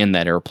in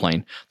that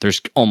airplane,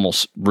 there's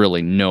almost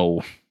really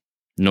no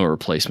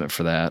replacement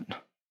for that.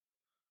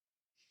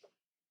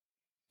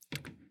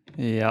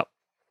 Yep.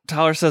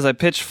 Tyler says, I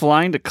pitched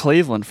flying to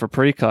Cleveland for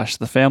Precaution,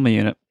 the family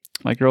unit.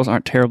 My girls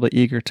aren't terribly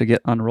eager to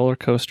get on roller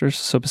coasters,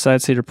 so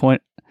besides Cedar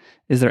Point,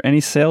 is there any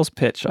sales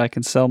pitch I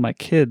can sell my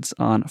kids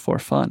on for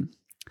fun?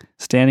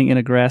 Standing in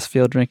a grass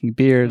field drinking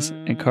beers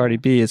and Cardi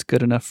B is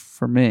good enough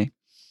for me.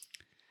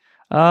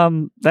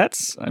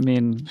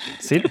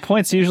 Cedar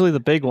Point's usually the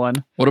big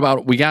one. What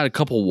about, we got a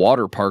couple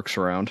water parks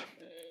around.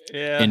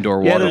 Yeah.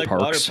 Indoor Yeah, water like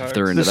parks, water if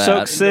they're parks. into The that.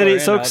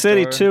 Soak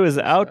City outdoor. too is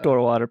the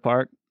outdoor water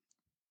park.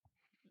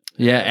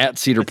 Yeah, at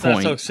Cedar It's not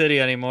Point. Soak City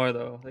anymore,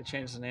 though. They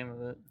changed the name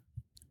of it.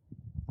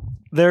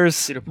 There's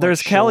Cedar Point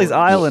Kelly's Shores.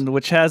 Island,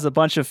 which has a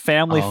bunch of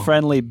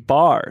family-friendly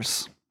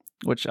bars,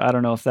 which I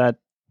don't know if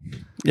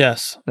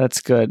Yes. that's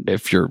good.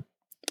 If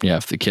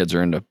the kids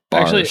are into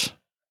bars. Actually-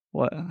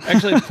 What?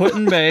 Actually,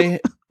 Putin Bay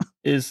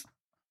is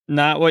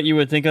not what you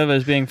would think of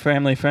as being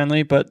family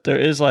friendly, but there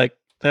is they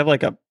have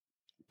like a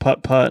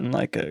putt and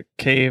like a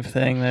cave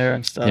thing there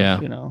and stuff. Yeah.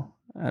 You know,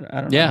 I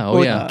don't Yeah, know.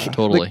 oh yeah,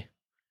 totally.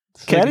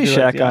 So you can do,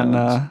 like, Caddyshack the on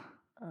islands.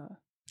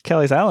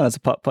 Kelly's Island has a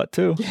putt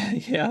too.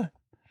 Yeah.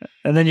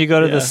 And then you go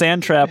to Yeah. the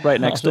sand trap right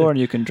next door and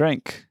you can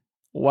drink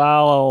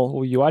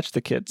while you watch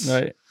the kids.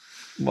 Right.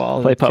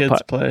 While Play the kids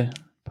putt-putt.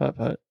 play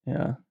putt.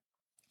 Yeah.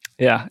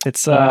 Yeah,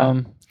 it's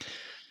I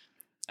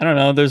don't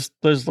know.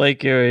 There's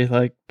Lake Erie,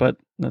 but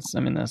that's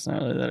not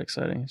really that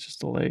exciting. It's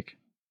just a lake.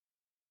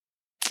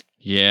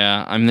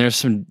 Yeah, I mean, there's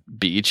some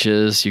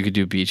beaches. You could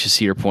do beaches.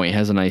 Cedar Point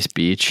has a nice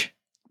beach.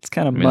 it's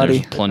kind of I mean, muddy.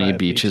 there's plenty of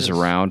beaches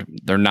around.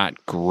 They're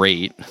not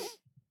great.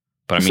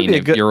 But This I would mean, be a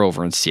if good- you're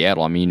over in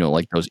Seattle, I mean,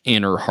 like those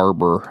inner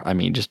harbor, I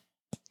mean, just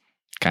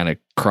kind of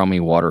crummy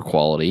water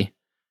quality.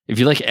 If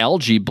you like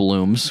algae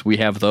blooms, we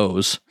have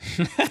those.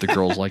 If the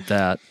girls like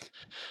that.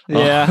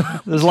 Yeah,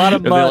 there's a lot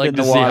of If they mud like in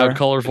to the see water. how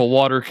colorful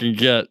water can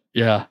get.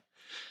 Yeah.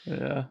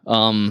 Yeah.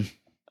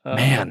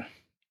 Man.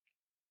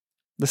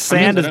 The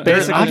sand there- is there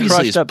basically Obviously,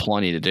 crushed there's up.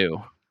 plenty to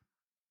do.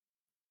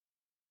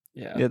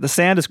 Yeah. Yeah, the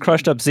sand is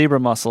crushed up zebra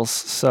mussels,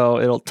 so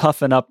it'll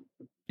toughen up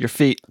your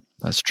feet,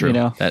 That's true.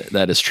 know.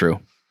 That is true.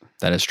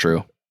 That is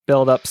true.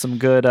 build up some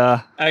good.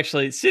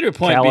 Actually, Cedar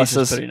Point Beach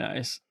Calluses. is pretty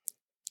nice.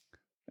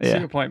 Yeah.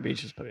 Cedar Point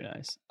Beach is pretty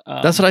nice.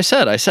 That's what I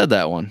said. I said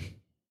that one.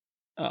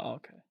 Oh,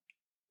 okay.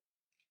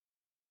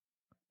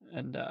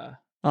 And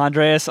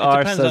Andreas It R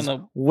depends says, on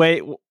the-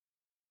 "Wait,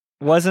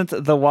 wasn't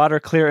the water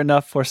clear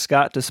enough for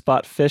Scott to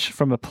spot fish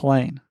from a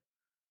plane?"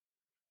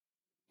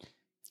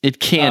 It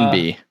can Uh,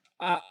 be.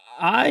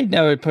 I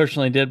never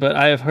personally did, but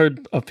I have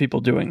heard of people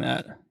doing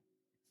that.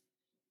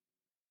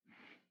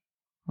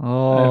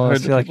 Oh, I heard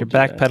feel that like you're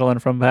people do that.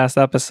 backpedaling from past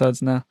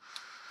episodes now.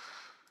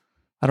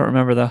 I don't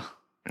remember though.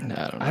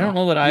 I don't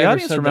know that I The ever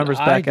audience said remembers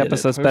that I back did it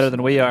episodes better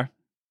than we personally. are.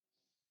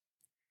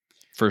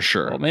 For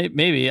sure. Well,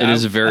 maybe It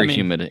is very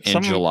humid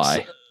in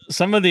July.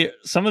 Some of the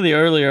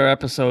earlier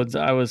episodes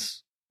I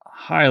was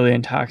highly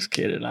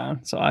intoxicated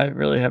on, so I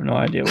really have no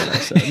idea what I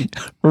said.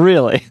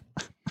 Really?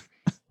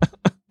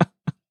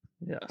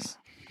 Yes.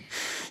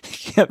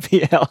 You can't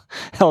be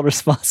held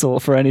responsible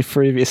for any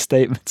previous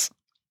statements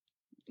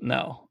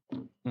No.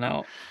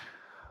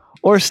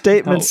 or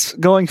statements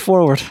going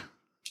forward.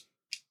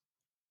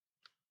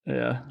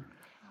 Yeah.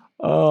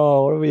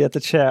 Oh, what are we at the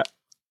chat?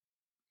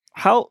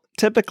 How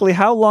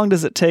long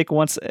does it take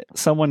once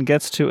someone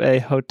gets to a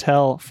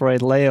hotel for a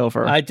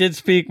layover? I did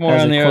speak more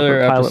As on a the earlier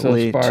corporate pilot episodes,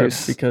 lead, Barb,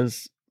 to-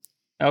 because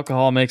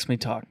alcohol makes me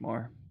talk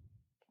more.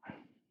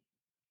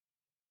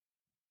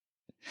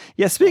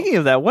 Yeah, speaking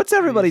of that, what's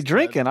everybody Please, Dad.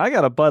 drinking? I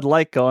got a Bud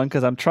Light going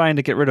because I'm trying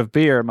to get rid of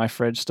beer in my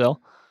fridge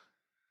still.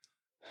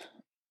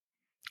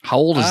 How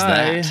old is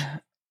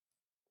that?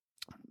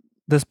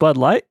 This Bud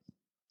Light?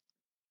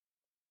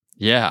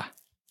 Yeah.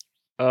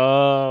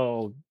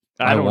 Oh,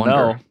 I don't wonder.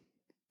 know.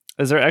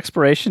 Is there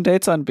expiration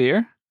dates on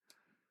beer?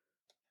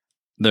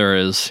 There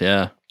is.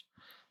 Yeah.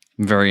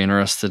 I'm very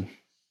interested.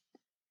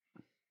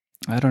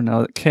 I don't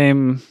know. It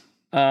came.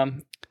 I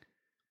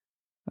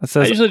It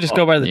says usually just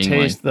go by the Yingling,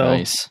 taste, though,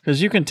 nice.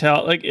 because you can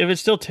tell. Like, if it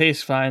still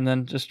tastes fine,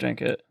 then just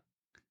drink it.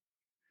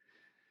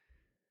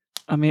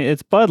 I mean,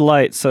 it's Bud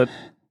Light, so it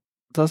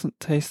doesn't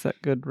taste that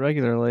good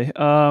regularly.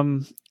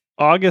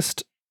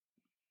 August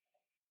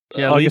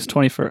Yeah, August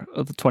 21st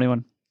of the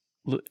 21.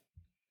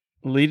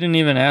 Lee didn't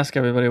even ask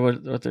everybody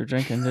what they're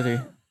drinking, did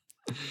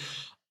he?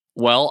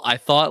 Well, I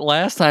thought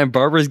last time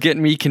Barbara's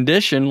getting me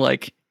conditioned,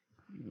 like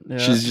Yeah.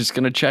 she's just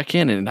gonna check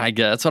in, and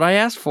that's what I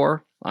asked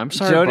for. I'm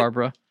sorry, Jody-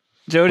 Barbara.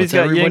 Jody's What's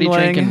got everybody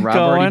drinking? Yingling Rob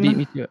already beat going.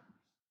 me to it.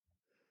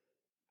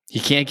 He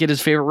can't get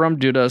his favorite rum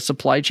due to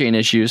supply chain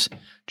issues,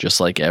 just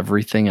like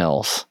everything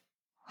else.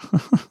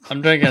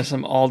 I'm drinking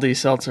some Aldi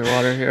seltzer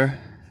water here.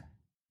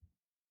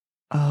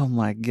 Oh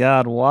my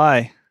God!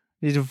 Why?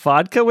 You do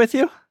vodka with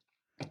you?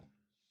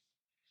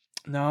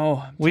 No,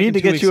 I'm We need to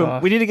taking get 2 you. weeks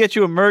off. We need to get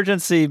you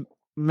emergency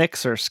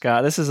mixer,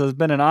 Scott. This has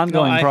been an No,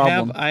 ongoing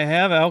problem. I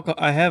have alcohol.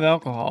 I have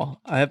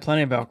alcohol. I have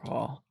plenty of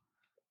alcohol.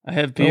 I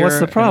have Well, beer. what's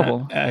the and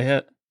problem?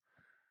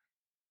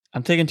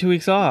 I'm taking 2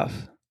 weeks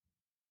off.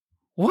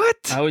 What?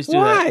 I always do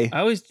Why? that. I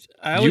always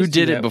You do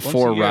did that it once a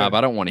before, year. Rob.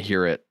 I don't want to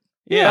hear it.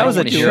 Yeah, that I was a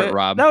wanna do hear it. it,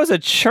 Rob. That was a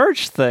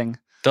church thing.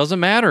 Doesn't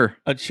matter.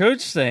 A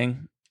church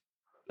thing.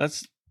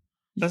 That's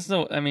That's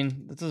no. I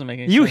mean, that doesn't make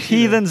any You sense. either.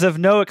 heathens have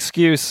no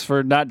excuse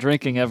for not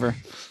drinking ever.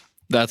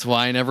 That's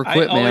why I never I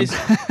quit, man. always,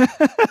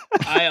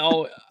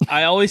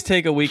 I always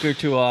take a week or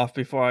two off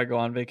before I go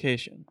on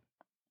vacation.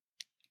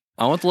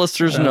 I want the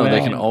listeners to That know way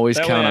they I can always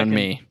that way count I on can-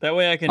 me. That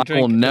way I can I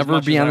drink. will as never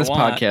much be as on I this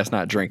want. podcast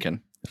not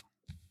drinking.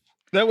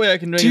 That way I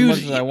can drink Dude, as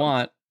much as I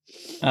want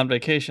on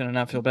vacation and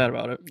not feel bad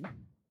about it.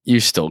 You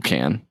still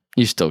can.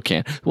 You still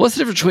can. What's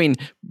the difference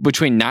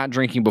between not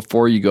drinking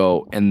before you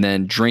go and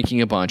then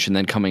drinking a bunch and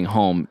then coming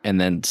home and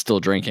then still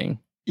drinking?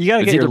 You got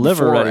to It's get your either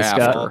liver before or ready,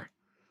 Scott.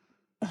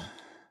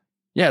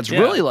 Yeah, it's Yeah,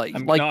 really like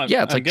I'm it's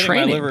like getting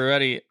training. my liver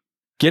ready.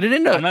 Get it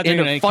I'm not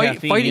drinking any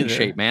caffeine fighting either.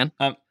 shape, man.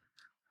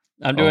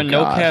 I'm doing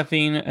no God.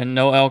 caffeine and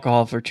no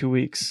alcohol for 2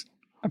 weeks.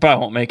 I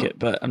probably won't make it,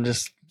 but I'm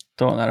just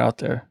throwing that out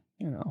there.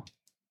 I'm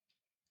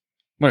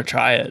gonna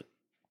try it.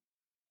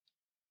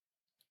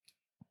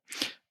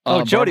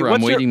 Oh, Jody, Barbara,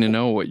 I'm what's your- waiting to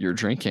know what you're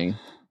drinking.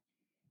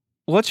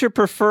 What's your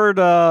preferred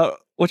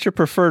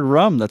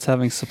rum that's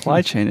having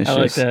supply chain issues? I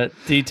like that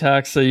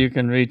detox so you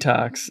can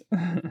retox.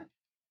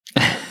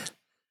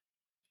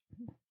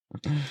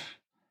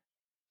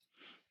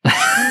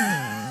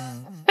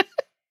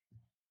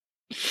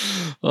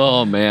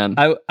 Oh man.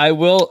 I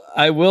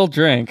will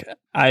drink.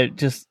 I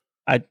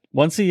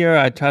once a year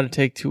I try to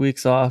take 2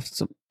 weeks off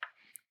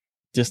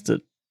just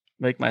to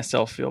make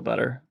myself feel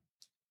better.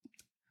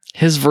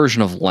 His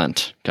version of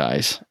Lent,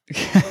 guys.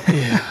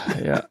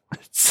 Yeah.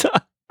 So,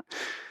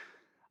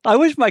 I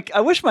wish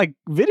my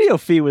video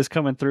feed was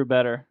coming through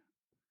better.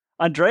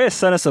 Andreas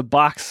sent us a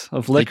box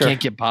of They liquor, can't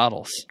get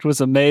bottles. which was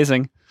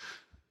amazing.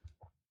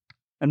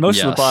 And most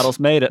of the Yes. bottles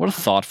made it. What a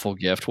thoughtful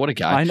gift. What a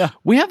guy. I know.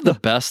 We have the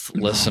best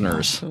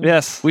listeners.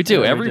 Yes. We do. Yeah,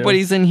 we do.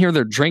 Everybody's in here.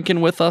 They're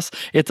drinking with us.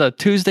 It's a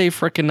Tuesday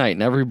frickin' night,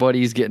 and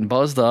everybody's getting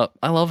buzzed up.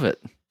 I love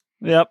it.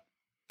 Yep.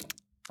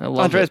 I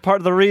love Andreas, it. part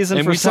of the reason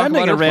And for we talk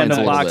sending about a airplanes random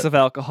a little box bit. of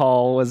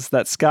alcohol was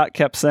that Scott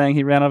kept saying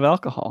he ran out of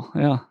alcohol.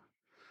 Yeah.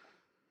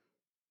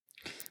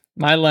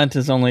 My Lent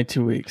is only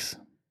 2 weeks.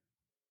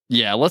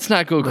 Yeah, let's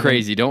not go Living-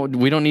 crazy.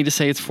 We don't need to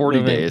say it's 40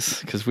 living- days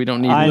because we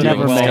don't need I living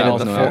never with made Scott it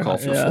with no before. alcohol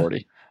for Yeah.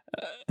 40.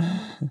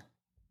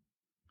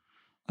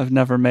 I've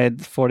never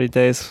made 40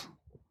 days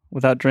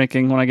without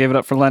drinking when I gave it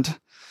up for Lent.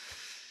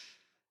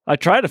 I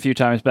tried a few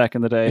times back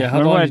in the day. Yeah, how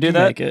Remember long when I did do you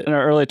that make it? in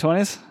our early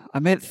 20s? I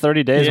made it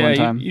 30 days yeah, one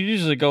time. You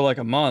usually go like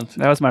a month.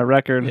 That was my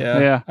record.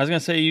 Yeah. I was gonna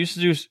say you used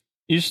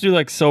to do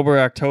like sober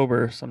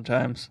October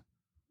sometimes.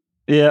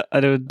 Yeah, I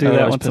would do That that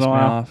always once in pissed a me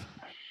while. off.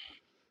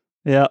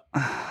 Yeah.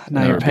 Now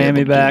Never you're be paying able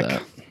me to do back.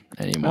 that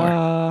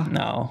anymore.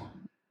 No.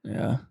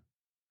 Yeah.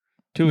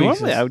 2 weeks.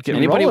 Normally I would get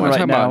Anybody rolling want to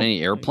right talk about now.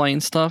 any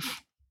airplane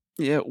stuff?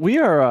 Yeah,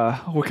 we're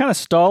kind of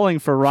stalling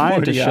for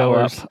Ryan to 40 show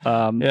hours.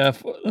 up. Yeah,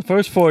 the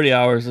first 40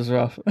 hours is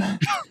rough.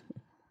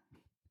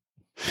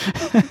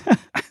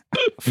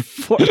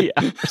 40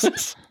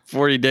 hours.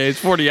 40 days,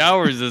 40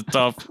 hours is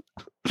tough.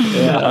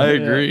 Yeah, I yeah.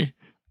 agree.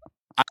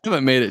 I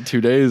haven't made it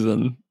 2 days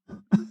in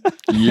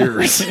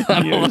years.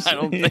 I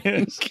don't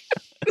Years.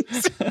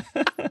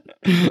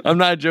 think. I'm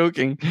not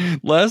joking.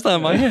 Last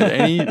time I had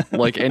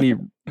any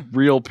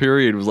real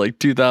period was like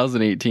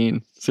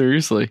 2018.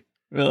 Seriously.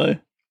 Really?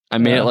 I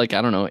made Yeah. it like,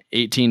 I don't know,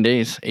 18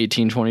 days,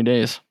 18, 20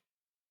 days.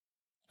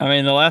 I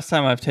mean, the last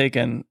time I've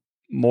taken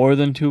more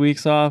than 2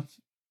 weeks off,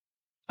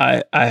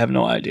 I have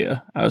no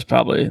idea. I was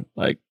probably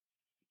like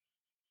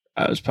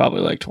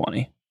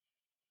 20.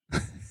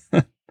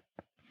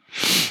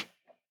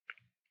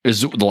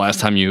 Is the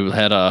last time you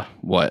had a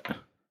what?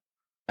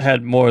 I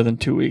had more than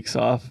 2 weeks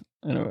off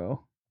in a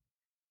row.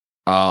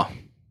 Oh,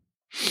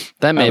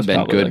 that may have was been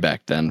probably good like-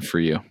 back then for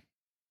you.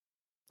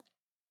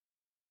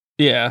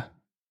 Yeah.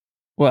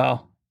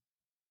 Well,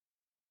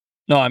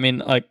 no, I mean,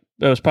 like,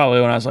 it was probably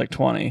when I was like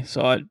 20.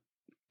 So I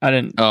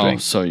didn't Oh,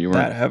 drink so you that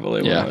weren't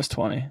heavily when yeah. I was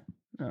 20.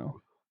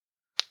 No.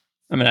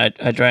 I mean,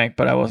 I drank,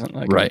 but I wasn't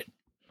like right,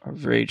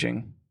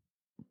 raging.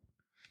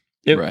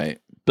 right.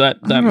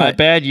 That my Right.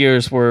 bad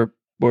years were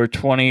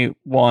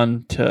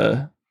 21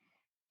 to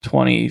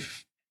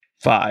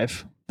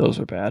 25. Those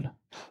were bad.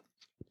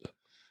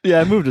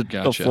 Yeah, I moved to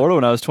Gotcha. Florida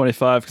when I was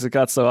 25 because it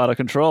got so out of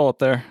control up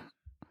there.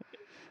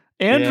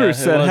 Andrew Yeah,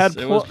 said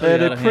it was pretty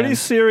had out a of pretty hand.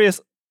 serious.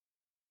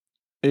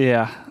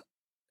 Yeah,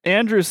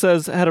 Andrew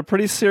says had a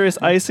pretty serious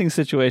icing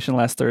situation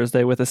last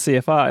Thursday with a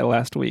CFI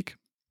last week.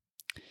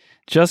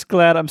 Just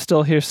glad I'm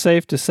still here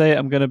safe to say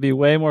I'm going to be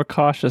way more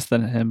cautious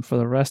than him for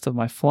the rest of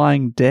my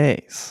flying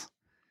days.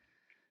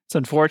 It's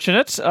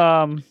unfortunate.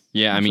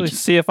 Yeah, I mean,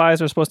 usually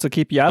CFIs are supposed to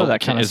keep you out of that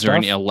kind of is stuff. there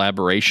any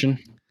elaboration?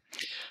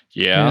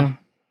 Yeah.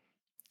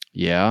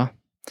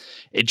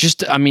 It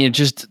just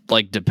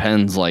like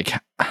depends. Like,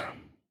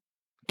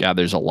 God,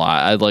 there's a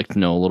lot. I'd like to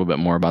know a little bit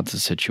more about the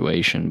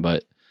situation,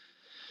 but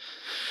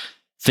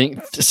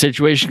think the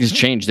situation has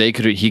changed.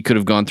 He could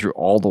have gone through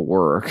all the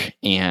work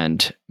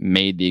and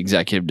made the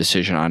executive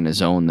decision on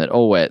his own that,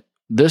 at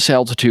this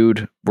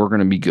altitude, we're going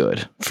to be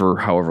good for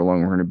however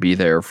long we're going to be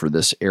there for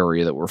this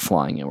area that we're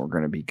flying in. We're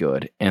going to be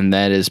good. And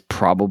that is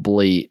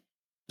probably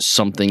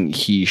something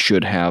he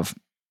should have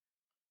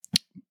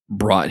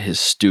brought his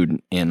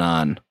student in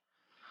on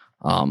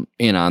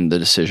in on the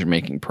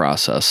decision-making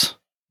process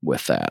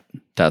with that.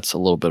 That's a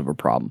little bit of a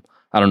problem.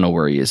 I don't know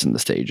where he is in the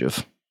stage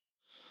of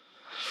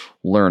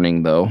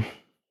learning, though.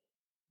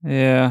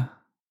 Yeah.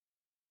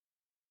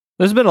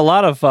 There's been a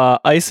lot of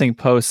icing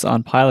posts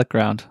on Pilot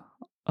Ground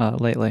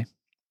lately.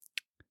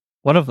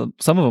 Some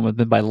of them have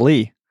been by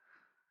Lee,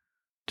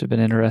 which have been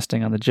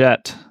interesting on the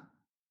Jet.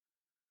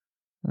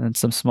 And then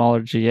some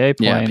smaller GA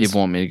planes. Yeah,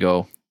 people want me to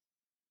go.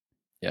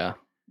 Yeah.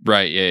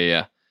 Right.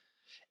 Yeah.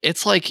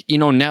 It's like,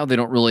 now they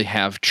don't really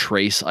have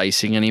trace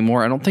icing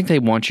anymore. I don't think they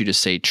want you to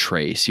say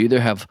trace.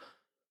 You're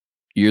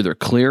either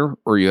clear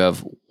or you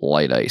have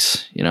light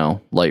ice,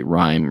 light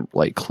rime,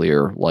 light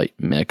clear, light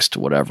mixed,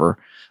 whatever.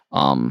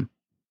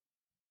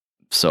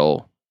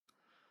 So,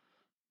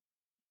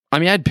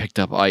 I'd picked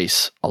up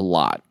ice a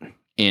lot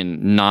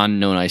in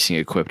non-known icing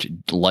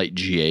equipped light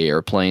GA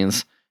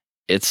airplanes.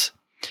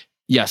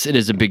 Yes, it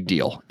is a big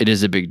deal. It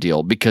is a big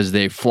deal because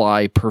they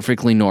fly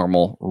perfectly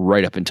normal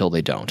right up until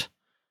they don't.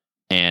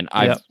 And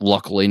I've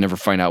luckily never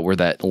find out where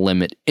that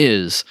limit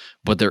is,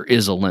 but there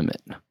is a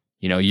limit.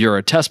 You're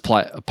a test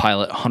pilot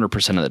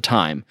 100% of the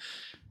time,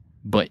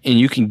 and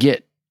you can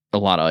get a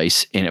lot of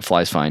ice and it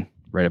flies fine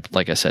right up,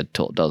 like I said,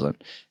 till it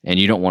doesn't. And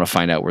you don't want to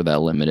find out where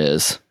that limit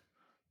is.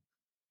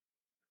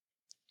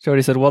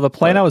 Jody said, well, the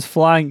plane I was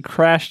flying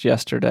crashed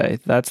yesterday.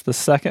 That's the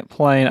second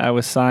plane I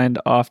was signed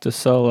off to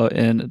solo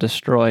in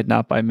destroyed,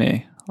 not by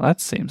me. Well, that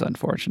seems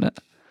unfortunate.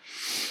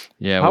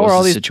 Yeah, what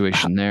was the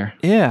situation there?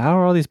 Yeah, how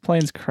are all these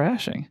planes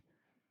crashing?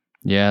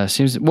 Yeah, it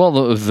seems,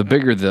 well, the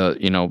bigger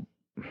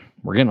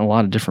we're getting a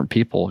lot of different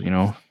people,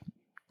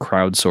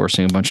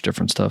 crowdsourcing a bunch of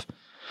different stuff.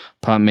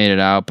 Pop made it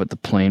out, but the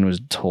plane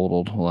was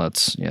totaled. Well,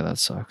 that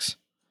sucks.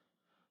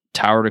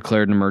 Tower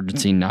declared an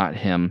emergency, not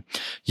him.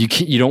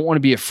 You don't want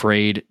to be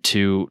afraid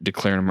to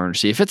declare an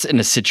emergency. If it's in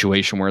a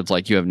situation where it's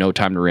like you have no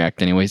time to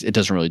react anyways, it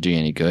doesn't really do you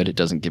any good. It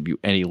doesn't give you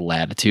any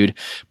latitude.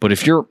 But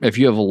if you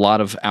have a lot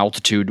of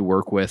altitude to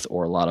work with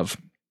or a lot of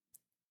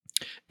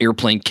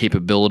airplane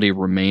capability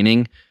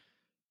remaining,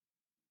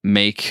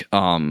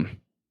 declare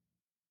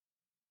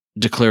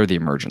the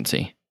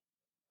emergency.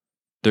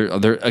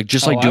 They're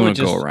just like doing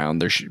a go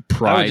around.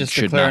 Pride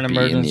should not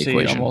be in the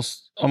equation.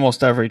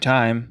 Almost every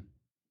time.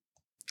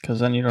 Because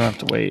then you don't have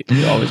to wait.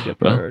 You always get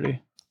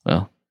priority.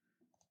 Well,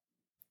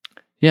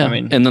 yeah.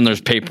 And then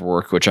there's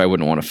paperwork, which I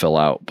wouldn't want to fill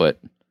out, but.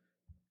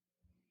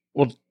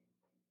 Well,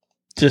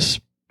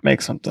 just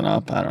make something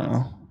up. I don't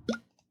know.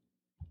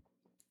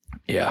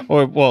 Yeah.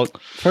 Well,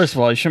 first of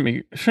all, you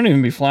shouldn't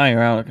even be flying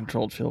around a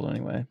controlled field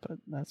anyway, but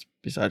that's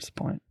besides the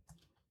point.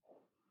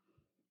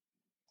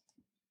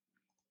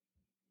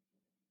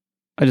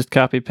 I just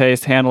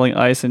copy-paste handling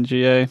ice and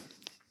GA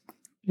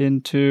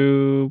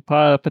into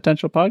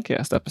potential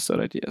podcast episode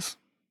ideas.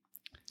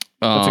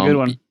 That's a good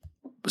one.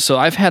 So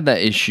I've had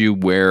that issue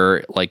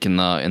where, like in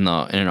an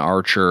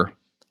Archer,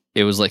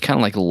 it was like kind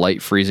of like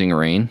light freezing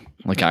rain.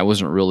 Like I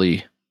was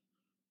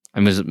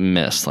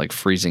mist, like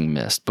freezing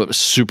mist, but it was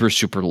super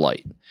super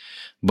light.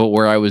 But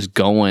where I was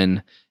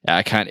going,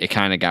 it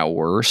kind of got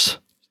worse,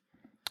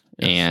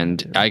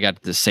 and I got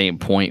to the same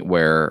point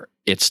where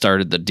it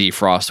started the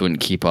defrost wouldn't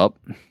keep up,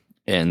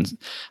 and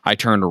I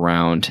turned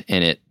around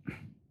and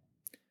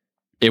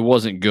it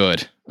wasn't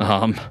good.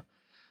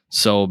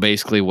 So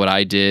basically what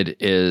I did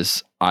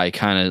is I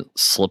kind of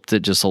slipped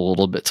it just a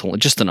little bit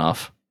just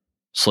enough,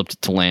 slipped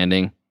it to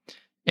landing.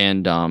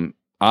 And,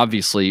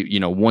 obviously,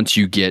 once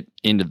you get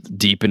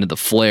deep into the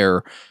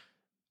flare,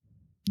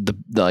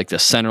 the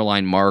center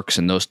line marks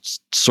and those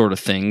sort of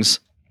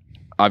things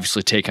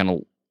obviously take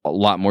on a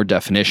lot more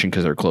definition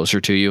because they're closer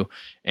to you.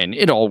 And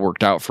it all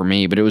worked out for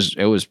me, but it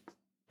was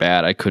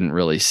bad. I couldn't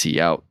really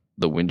see out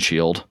the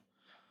windshield.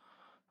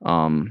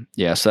 So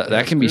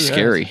that can be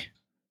scary.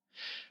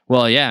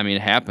 Well, yeah,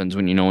 it happens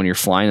when you're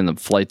flying and the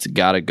flight's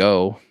gotta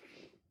go.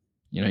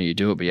 You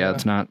do it, but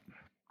it's not.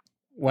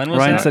 When was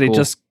Ryan that? said he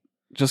just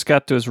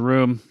got to his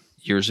room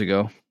years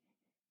ago.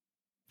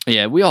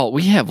 Yeah, we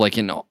have like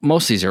in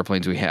most of these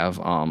airplanes we have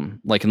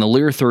like in the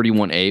Lear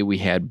 31A we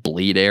had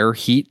bleed air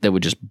heat that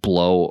would just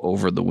blow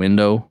over the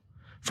window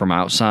from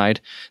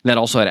outside. And that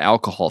also had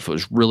alcohol. If it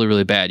was really,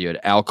 really bad, you had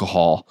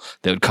alcohol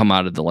that would come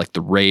out of the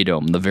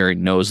radome, the very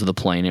nose of the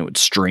plane. It would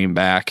stream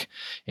back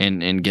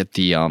and get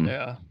the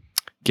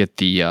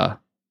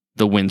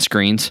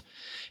windscreens.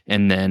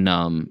 And then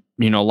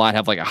a lot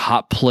have like a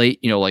hot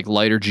plate, like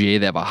lighter GA,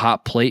 they have a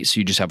hot plate. So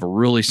you just have a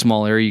really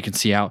small area you can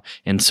see out.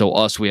 And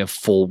so we have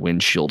full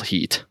windshield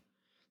heat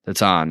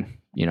that's on,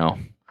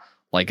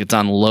 like it's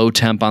on low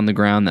temp on the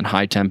ground, then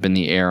high temp in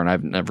the air. And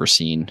I've never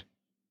seen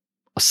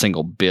a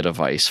single bit of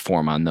ice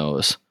form on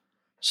those.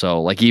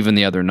 So like even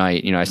the other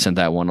night, I sent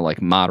that one to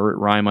like moderate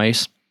rime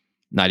ice,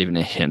 not even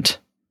a hint.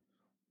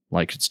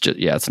 Like it's just,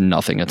 it's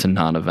nothing. It's a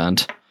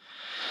non-event.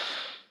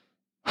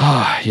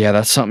 Yeah,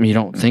 that's something you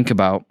don't think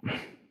about.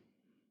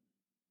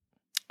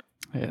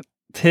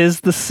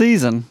 Tis the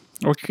season.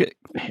 We're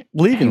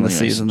leaving the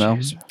season though.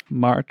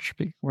 March.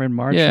 We're in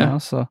March now,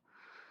 so.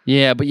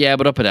 Yeah,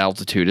 but up at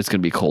altitude, it's going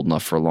to be cold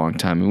enough for a long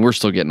time. We're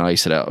still getting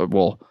ice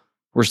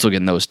we're still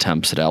getting those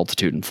temps at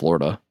altitude in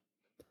Florida.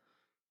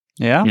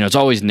 Yeah. It's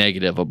always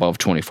negative above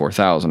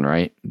 24,000,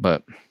 right?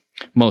 But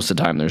most of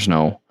the time there's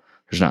not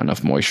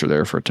enough moisture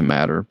there for it to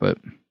matter. But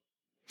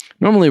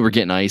normally we're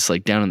getting ice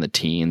like down in the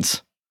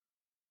teens,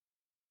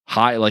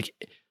 high, like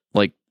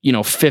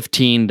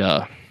 15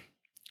 to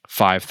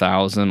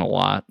 5,000 a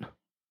lot.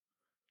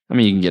 I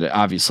mean, you can get it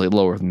obviously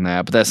lower than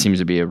that, but that seems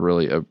to be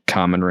a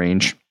common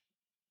range.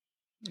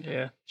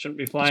 Yeah, shouldn't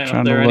be flying Just up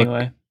trying to there look.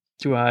 anyway.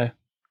 Too high.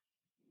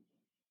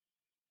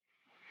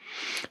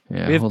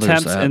 Yeah, We have there's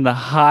temps that. in the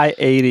high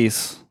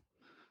 80s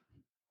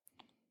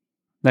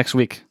next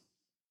week.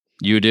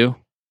 You do?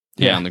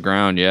 Yeah, Yeah. on the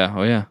ground. Yeah.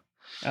 Oh, yeah.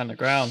 On the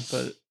ground,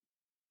 but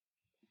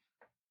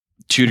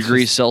 2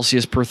 degrees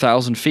Celsius per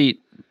 1,000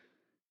 feet.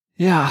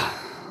 Yeah.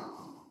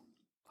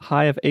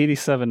 High of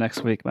 87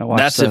 next week. My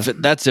watch says.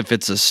 That's if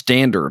it's a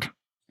standard.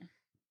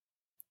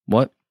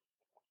 What?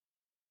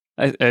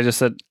 I just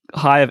said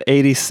high of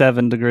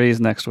 87 degrees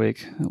next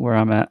week where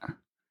I'm at.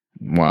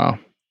 Wow.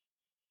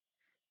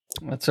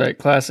 that's right.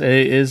 Class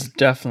A is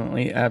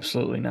definitely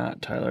absolutely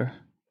not, Tyler.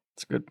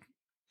 It's good.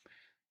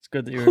 It's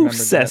good that you Who remembered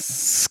says that.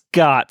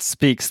 Scott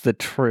speaks the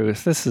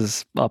truth? This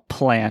is a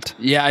plant.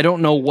 Yeah, I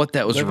don't know what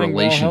that was a Living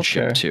Well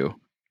relationship Healthcare. to.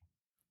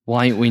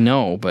 Well, we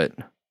know, but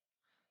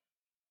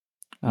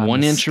On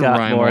 1 the inch of Scott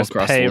rhyme Morris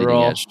across the payroll.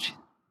 leading edge.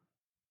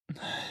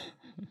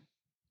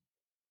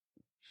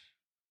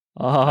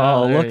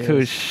 Oh, there look he who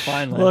is.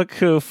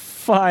 Finally.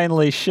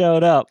 finally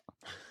showed up.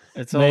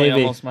 It's only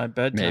Maybe. almost my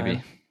bedtime.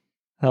 Maybe.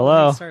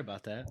 Hello. Sorry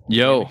about that.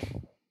 Yo.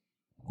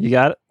 You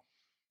got it?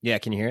 Yeah,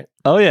 can you hear it?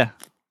 Oh yeah.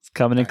 It's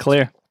coming in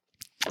clear.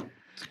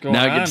 What's going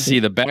Now I get on? to see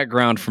the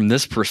background from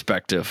this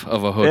perspective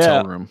of a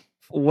hotel Yeah. room.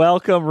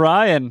 Welcome,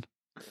 Ryan.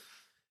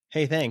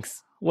 Hey,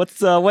 thanks. What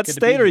Good to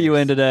state be are you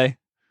here. in today?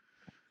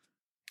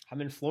 I'm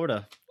in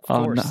Florida.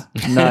 Of Oh, course.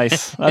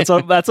 nice. That's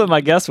what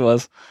my guess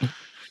was.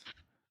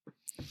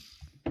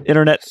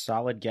 Internet.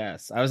 Solid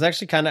guess. I was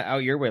actually kind of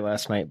out your way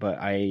last night, but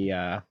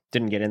I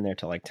didn't get in there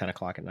till like 10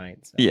 o'clock at night.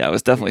 So Yeah, I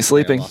was definitely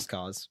Basically, I sleeping. Lost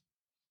cause.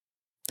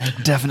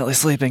 Definitely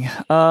sleeping.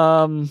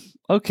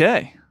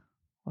 Okay.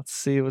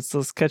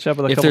 Let's catch up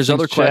with a If couple there's things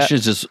other to chat.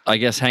 questions, just I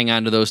guess hang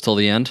on to those till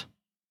the end.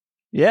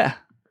 Yeah.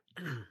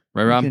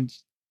 Right, Rob?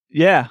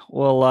 Yeah.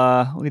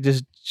 Well, we can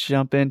just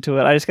jump into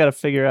it. I just got to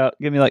figure out.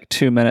 Give me like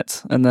 2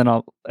 minutes, and then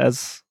I'll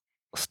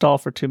stall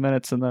for 2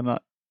 minutes, and then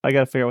I got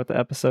to figure out what the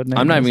episode name.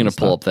 I'm not is even and going to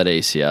pull stuff. up that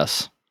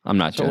ACS. I'm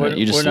not So doing it.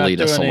 You just we're not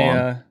lead us doing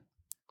along.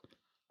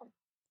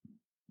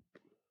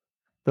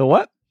 The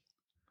what?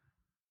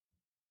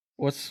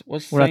 What's We're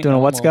not St. doing a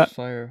what, Elmo's Scott?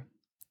 Fire?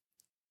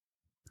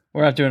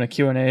 We're not doing a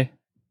Q&A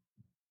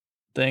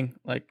thing.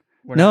 Like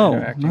we're not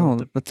interacting No. with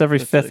the, That's every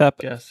with fifth the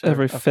guests or-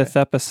 every okay. fifth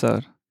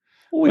episode.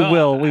 We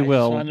Well, will. I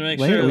just wanted to make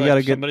Later, sure, we like,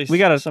 gotta get.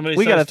 somebody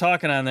We gotta. starts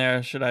talking on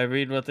there. Should I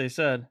read what they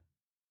said?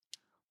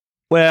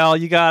 Well,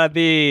 you gotta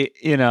be.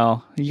 You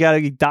gotta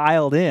be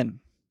dialed in.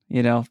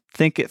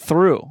 Think it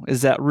through.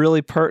 Is that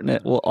really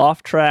pertinent? Will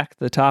off track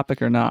the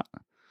topic or not?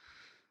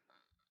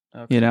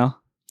 Okay.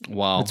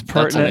 Wow. It's That's a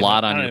pertinent.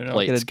 lot I on don't your even know.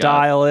 plate, Get a Scott.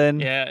 dial in.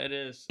 Yeah, it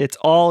is. It's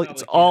all. Probably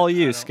It's all can't. I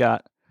you, don't-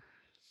 Scott.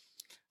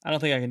 I don't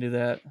think I can do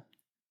that.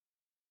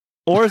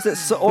 Or is it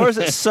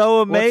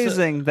so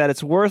amazing that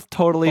it's worth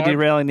totally Barb-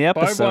 derailing the Barb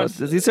episode? wants-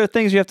 These are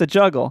things you have to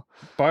juggle.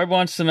 Barb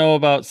wants to know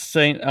about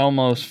St.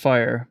 Elmo's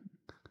Fire.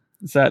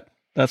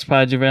 That's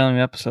probably derailing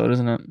the episode,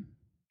 isn't it?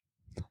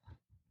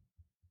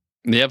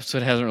 The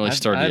episode hasn't really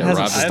started yet. hasn't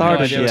Rob just started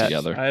put it yet.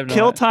 together. I have no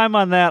Kill idea. time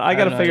on that. I I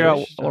got to have no figure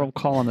idea out what what I'm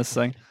calling this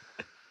thing.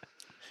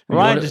 What-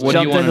 Ryan just what do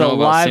you jumped wanna into know a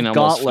about St. live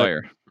Elmo's gauntlet.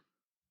 Fire?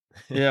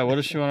 Yeah, what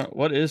does she want?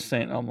 What is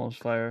St. Elmo's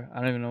Fire? I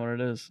don't even know what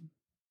it is.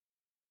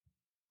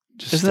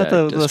 Just Isn't that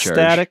static the discharge.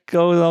 static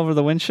goes over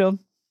the windshield?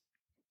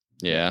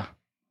 Yeah.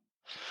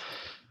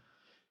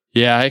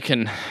 Yeah, I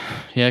can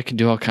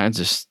do all kinds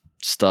of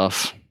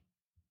stuff.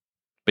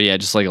 But yeah,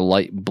 just like a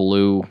light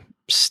blue,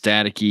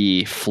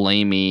 staticky,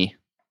 flamey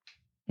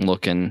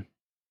looking.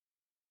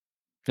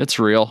 It's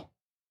real.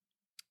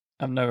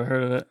 I've never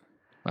heard of it.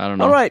 I don't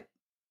know. All right.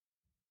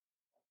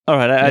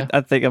 Yeah.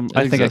 I think I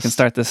think I can exists.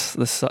 start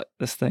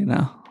this thing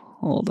now.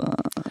 Hold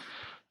on.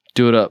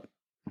 Do it up.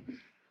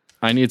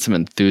 I need some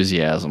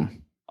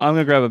enthusiasm. I'm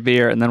gonna grab a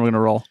beer and then we're gonna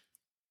roll.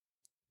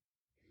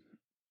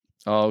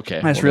 Oh, okay.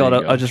 I just Well, there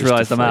realized- you go. I just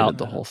realized I'm deflated out.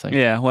 the whole thing.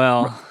 Yeah.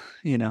 Well,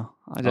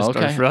 I just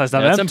Okay. realized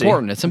I'm That's empty.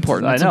 important. It's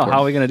important. I It's know. important.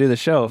 How are we gonna do the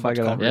show if I Much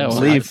gotta coffee Yeah, well,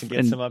 leave to get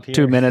in some up here.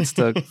 2 minutes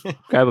to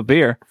grab a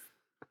beer?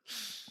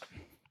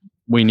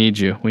 We need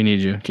you. We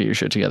need you. Get your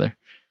shit together.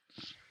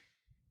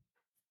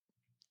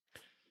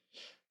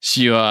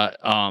 So you,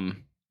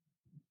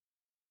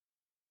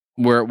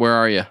 where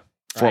are you?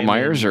 Fort I'm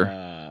Myers in,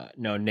 or?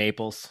 no,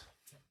 Naples.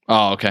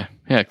 Oh, okay.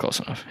 Yeah, close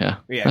enough. Yeah,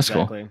 Yeah, that's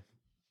exactly.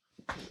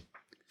 cool.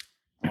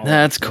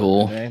 That's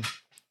cool. Okay.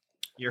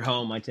 You're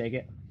home, I take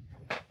it.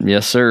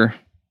 Yes, sir.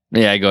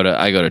 Yeah, I go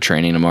to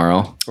training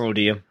tomorrow. Or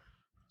do you?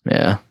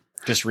 Yeah,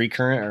 Just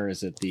recurrent, or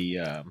is it the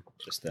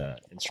just the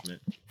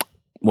instrument?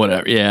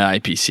 whatever. Yeah,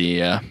 IPC.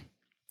 Yeah,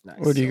 Nice.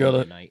 Where do you go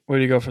So to- night? Where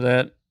do you go for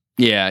that?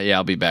 yeah.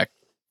 I'll be back.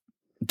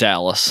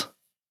 Dallas.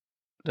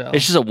 Dallas?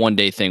 It's just a 1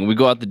 day thing. We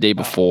go out the day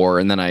before,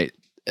 and then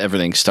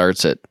everything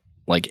starts at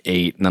like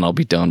 8, and then I'll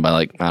be done by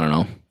like, I don't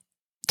know,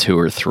 2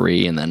 or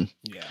 3, and then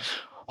Yeah.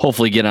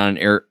 hopefully get on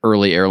an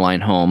early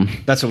airline home.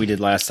 That's what we did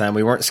last time.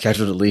 We weren't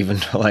scheduled to leave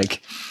until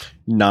like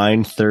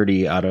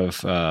 9:30 out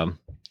of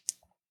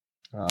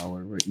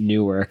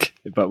Newark,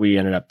 but we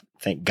ended up,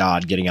 thank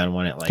God, getting on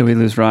one at like Did we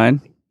lose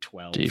Ryan?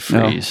 12. Gee, No.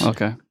 freeze.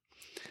 Okay.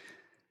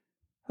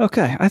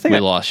 Okay. I think. We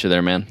lost you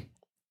there, man.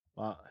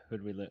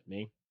 Who'd we let?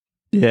 Me?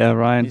 Yeah,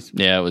 Ryan.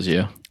 Yeah, it was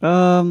you.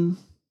 All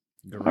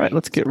right,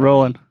 let's get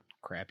rolling.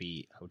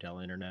 Crappy hotel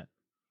internet.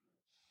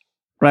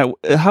 Right.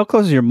 How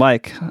close is your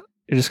mic?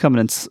 You're just coming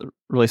in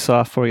really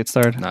soft before we get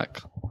started.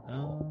 Not.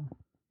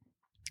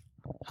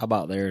 How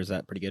about there? Is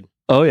that pretty good?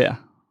 Oh yeah,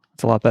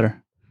 it's a lot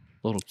better.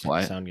 A little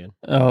quiet. Sound good?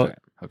 Oh,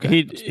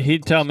 Okay.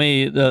 he'd tell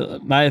me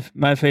that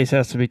my face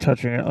has to be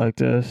touching it like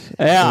this.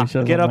 Yeah, He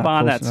says get I'm up not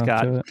on close that, enough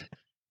Scott. to it.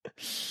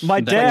 My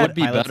That dad. would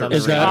be Pilots better. on the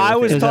Is that- radio. I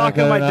was is that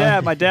talking to my good dad.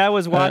 enough? My dad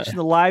was watching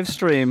the live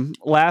stream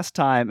last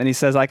time, and he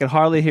says I could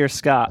hardly hear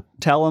Scott.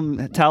 Tell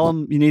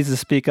him he needs to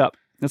speak up.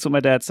 That's what my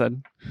dad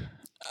said.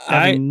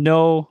 Having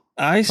no.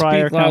 I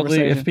prior speak loudly.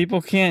 conversation. If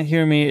people can't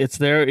hear me, it's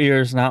their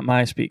ears, not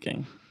my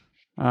speaking.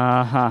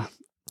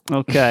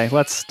 Okay,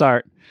 let's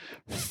start.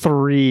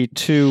 3,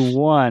 2,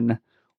 1.